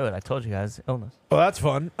 We knew it. I told you guys. Illness. Well, that's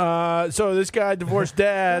fun. So this guy, Divorced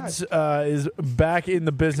Dads, is back in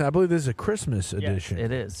the business. I believe this is a Christmas edition.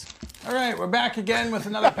 It is. All right, we're back again with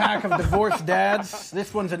another pack of divorced dads.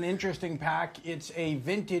 This one's an interesting pack. It's a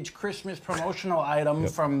vintage Christmas promotional item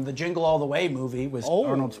from the Jingle All the Way movie with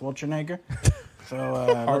Arnold Schwarzenegger.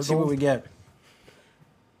 So let's see what we get.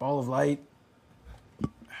 Ball of light.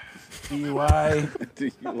 DUI.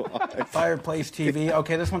 Fireplace TV.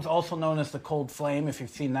 Okay, this one's also known as the Cold Flame, if you've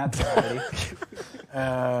seen that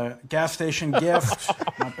already. Gas station gift.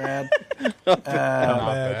 Not bad. Not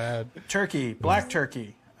bad. Turkey. Black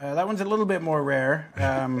turkey. That one's a little bit more rare.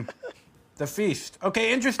 The Feast.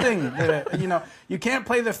 Okay, interesting. You can't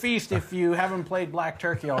play The Feast if you haven't played Black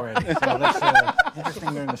Turkey already. So that's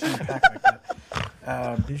interesting they're in the same pack like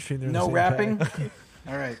that. No rapping.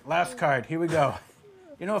 All right, last card. Here we go.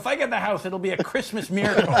 If I get the house, it'll be a Christmas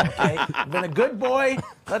miracle, okay? I've been a good boy.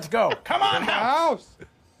 Let's go. Come on, house.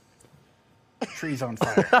 Tree's on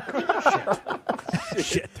fire.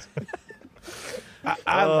 Shit.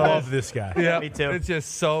 I love this guy. Yeah, me too. It's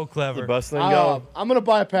just so clever. The best thing going. I'm gonna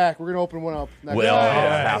buy a pack. We're gonna open one up. Next Well, time.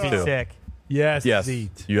 have That'd be to. sick. Yes, Yes,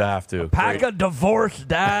 Zeke. you have to. Pack Great. a divorced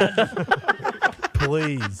dad.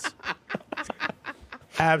 Please.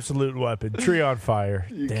 Absolute weapon. Tree on fire.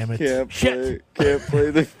 Damn it. Can't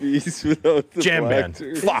play The Feast without the Jam black band.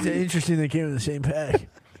 turkey. It's interesting they came in the same pack.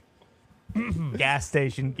 Gas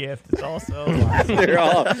station gift is also.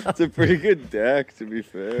 It's a pretty good deck, to be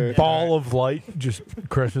fair. Ball of light. Just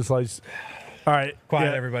Christmas lights. All right.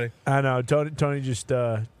 Quiet, yeah. everybody. I know. Tony just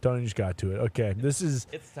got to it. Okay. This is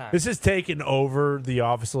time. taken over the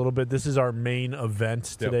office a little bit. This is our main event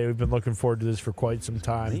today. We've been looking forward to this for quite some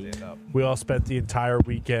time. We all spent the entire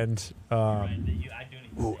weekend.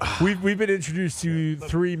 We've been introduced to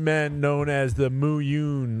 3 men known as the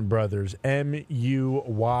Muyun brothers.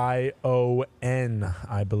 Muyon,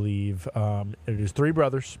 I believe. It is 3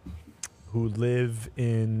 brothers who live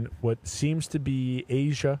in what seems to be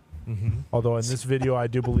Asia. Although in this video, I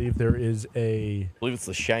do believe there is I believe it's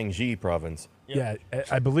the Shangji province. Yeah,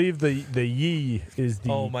 I believe the Yi is the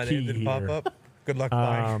Oh, my key name didn't here. pop up. Good luck,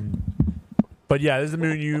 Mike. But yeah, this is the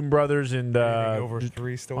Muyun brothers, and over just-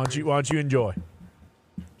 3 why stories. don't you enjoy?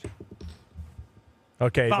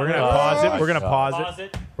 Okay, we're gonna Oh, pause it. We're gonna God. pause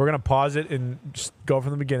it. We're gonna pause it and just go from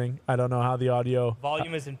the beginning. I don't know how the audio,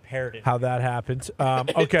 Volume is imperative. how that happened.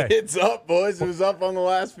 Okay, It's up, boys. It was up on the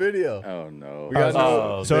last video. Oh, no. We got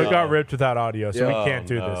no. so it got ripped without audio, so we Oh, can't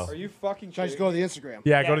do no. this. Are you fucking Should I just kidding go to me? the Instagram?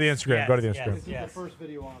 Yeah, go to the Instagram. Go to the Instagram. This is the first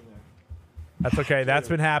video on there. That's okay. That's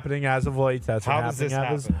been happening as of late. That's been How does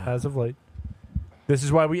happening this happen? as of late. This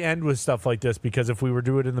is why we end with stuff like this, because if we were to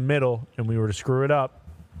do it in the middle and we were to screw it up,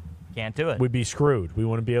 Can't do it. we'd be screwed. We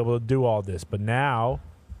wouldn't be able to do all this. But now,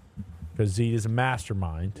 because Z is a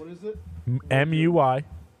mastermind, What is it? MUY.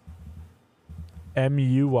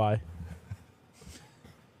 MUY.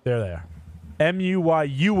 There they are.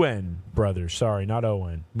 MUYUN, brothers. Sorry, not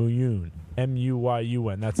ON. Muyun.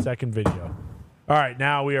 MUYUN. That's second video. All right,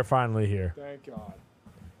 now we are finally here. Thank God.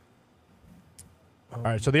 All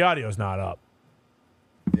right, so the audio's not up.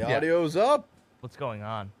 The audio's up. What's going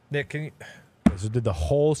on? Nick, can you? So did the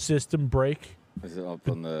whole system break? Is it up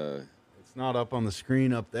on the? It's not up on the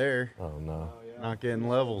screen up there. Oh no. Not getting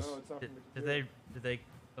levels. Did they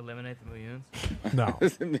eliminate the Muyuns? No.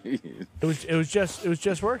 It was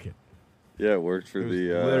just working. Yeah, it worked for It was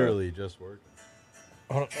the. literally just working.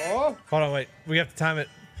 Hold on, wait. We have to time it.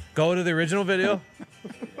 Go to the original video.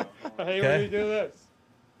 Hey, Okay. when you do this.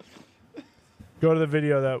 Go to the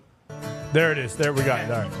video that. There it is. There we got it.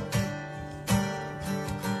 All right.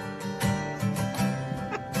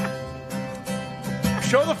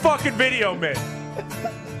 Show the fucking video, man.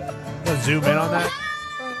 Let's zoom in on that.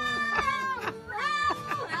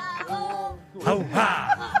 Ho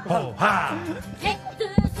ha! Ho ha!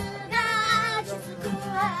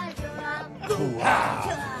 Ho ha!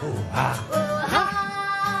 Ho ha!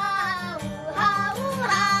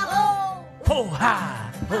 Ho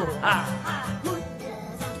ha! Ho ha!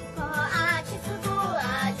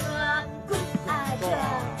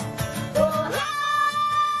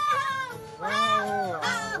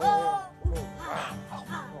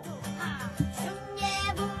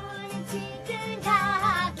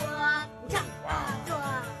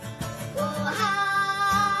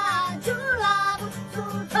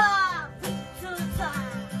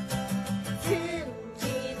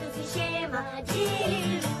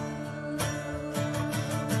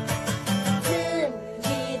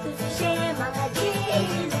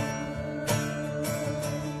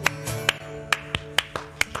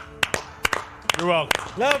 You're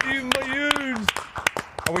welcome. Love you,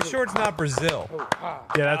 Muyun. Are we sure it's not Brazil? Yeah,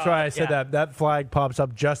 that's why I said yeah. that flag pops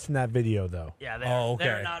up just in that video, though. Yeah, they're, Oh, okay.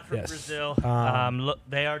 they're not from Yes. Brazil. Um, Look,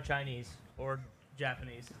 they are Chinese or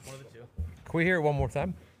Japanese. One of the two. Can we hear it one more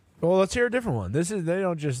time? Well, let's hear a different one. They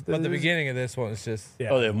don't just. But the this- beginning of this one is just. Yeah.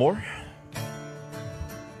 Oh, they have more?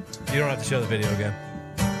 You don't have to show the video again.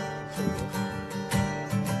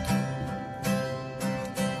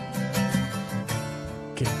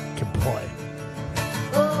 Can play.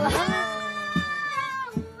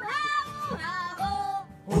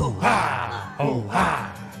 Ho ha! Ho ha!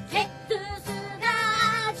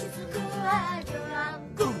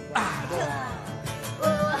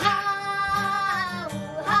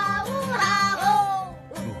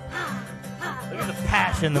 Look at the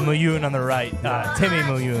passion, the Muyun on the right. Timmy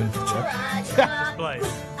Muyun. Displays.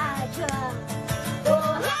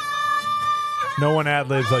 No one ad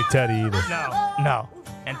libs like Teddy either. No.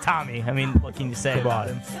 And Tommy. I mean, what can you say about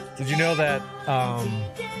him? Did you know that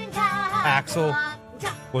Axel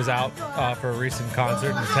was out for a recent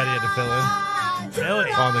concert and Teddy had to fill in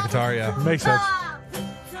Really? on the guitar? Yeah. Makes sense.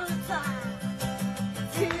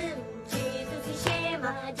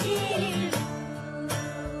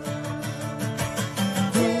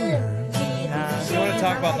 You want to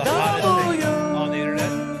talk about the hottest thing on the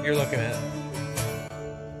internet? You're looking at.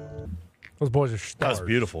 Those boys are stars. That's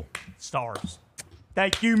beautiful. Stars.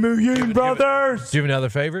 Thank you, Muyun brothers. Do you have another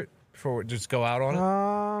favorite before we just go out on it?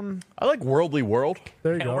 I like Worldly World.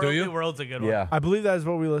 There you Yeah, go. Worldly you? World's a good one. Yeah. I believe that is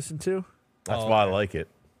what we listened to. That's why I like it.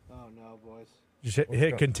 Oh no, boys. Just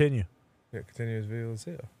hit continue. Yeah, continue his video. Let's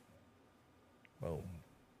see it. Boom.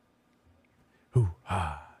 Hoo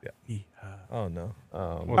ha. Yeah. Oh no.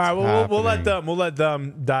 All right, well, we'll let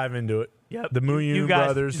them dive into it. Yep. The Muyun You guys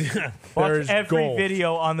brothers. Watch There's every gold.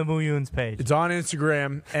 video on the Muyun's page. It's on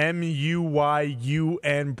Instagram.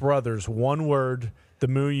 MUYUN brothers. One word. The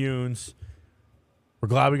Muyuns. We're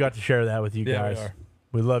glad we got to share that with you Yeah, we guys. are.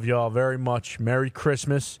 We love y'all very much. Merry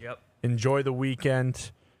Christmas. Yep. Enjoy the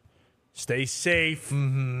weekend. Stay safe.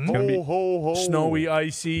 Mm-hmm. It's gonna be Ho, ho, ho. snowy,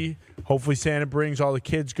 icy. Hopefully Santa brings all the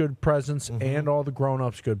kids good presents and all the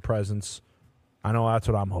grown-ups good presents. I know that's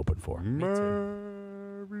what I'm hoping for.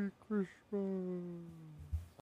 Merry Christmas.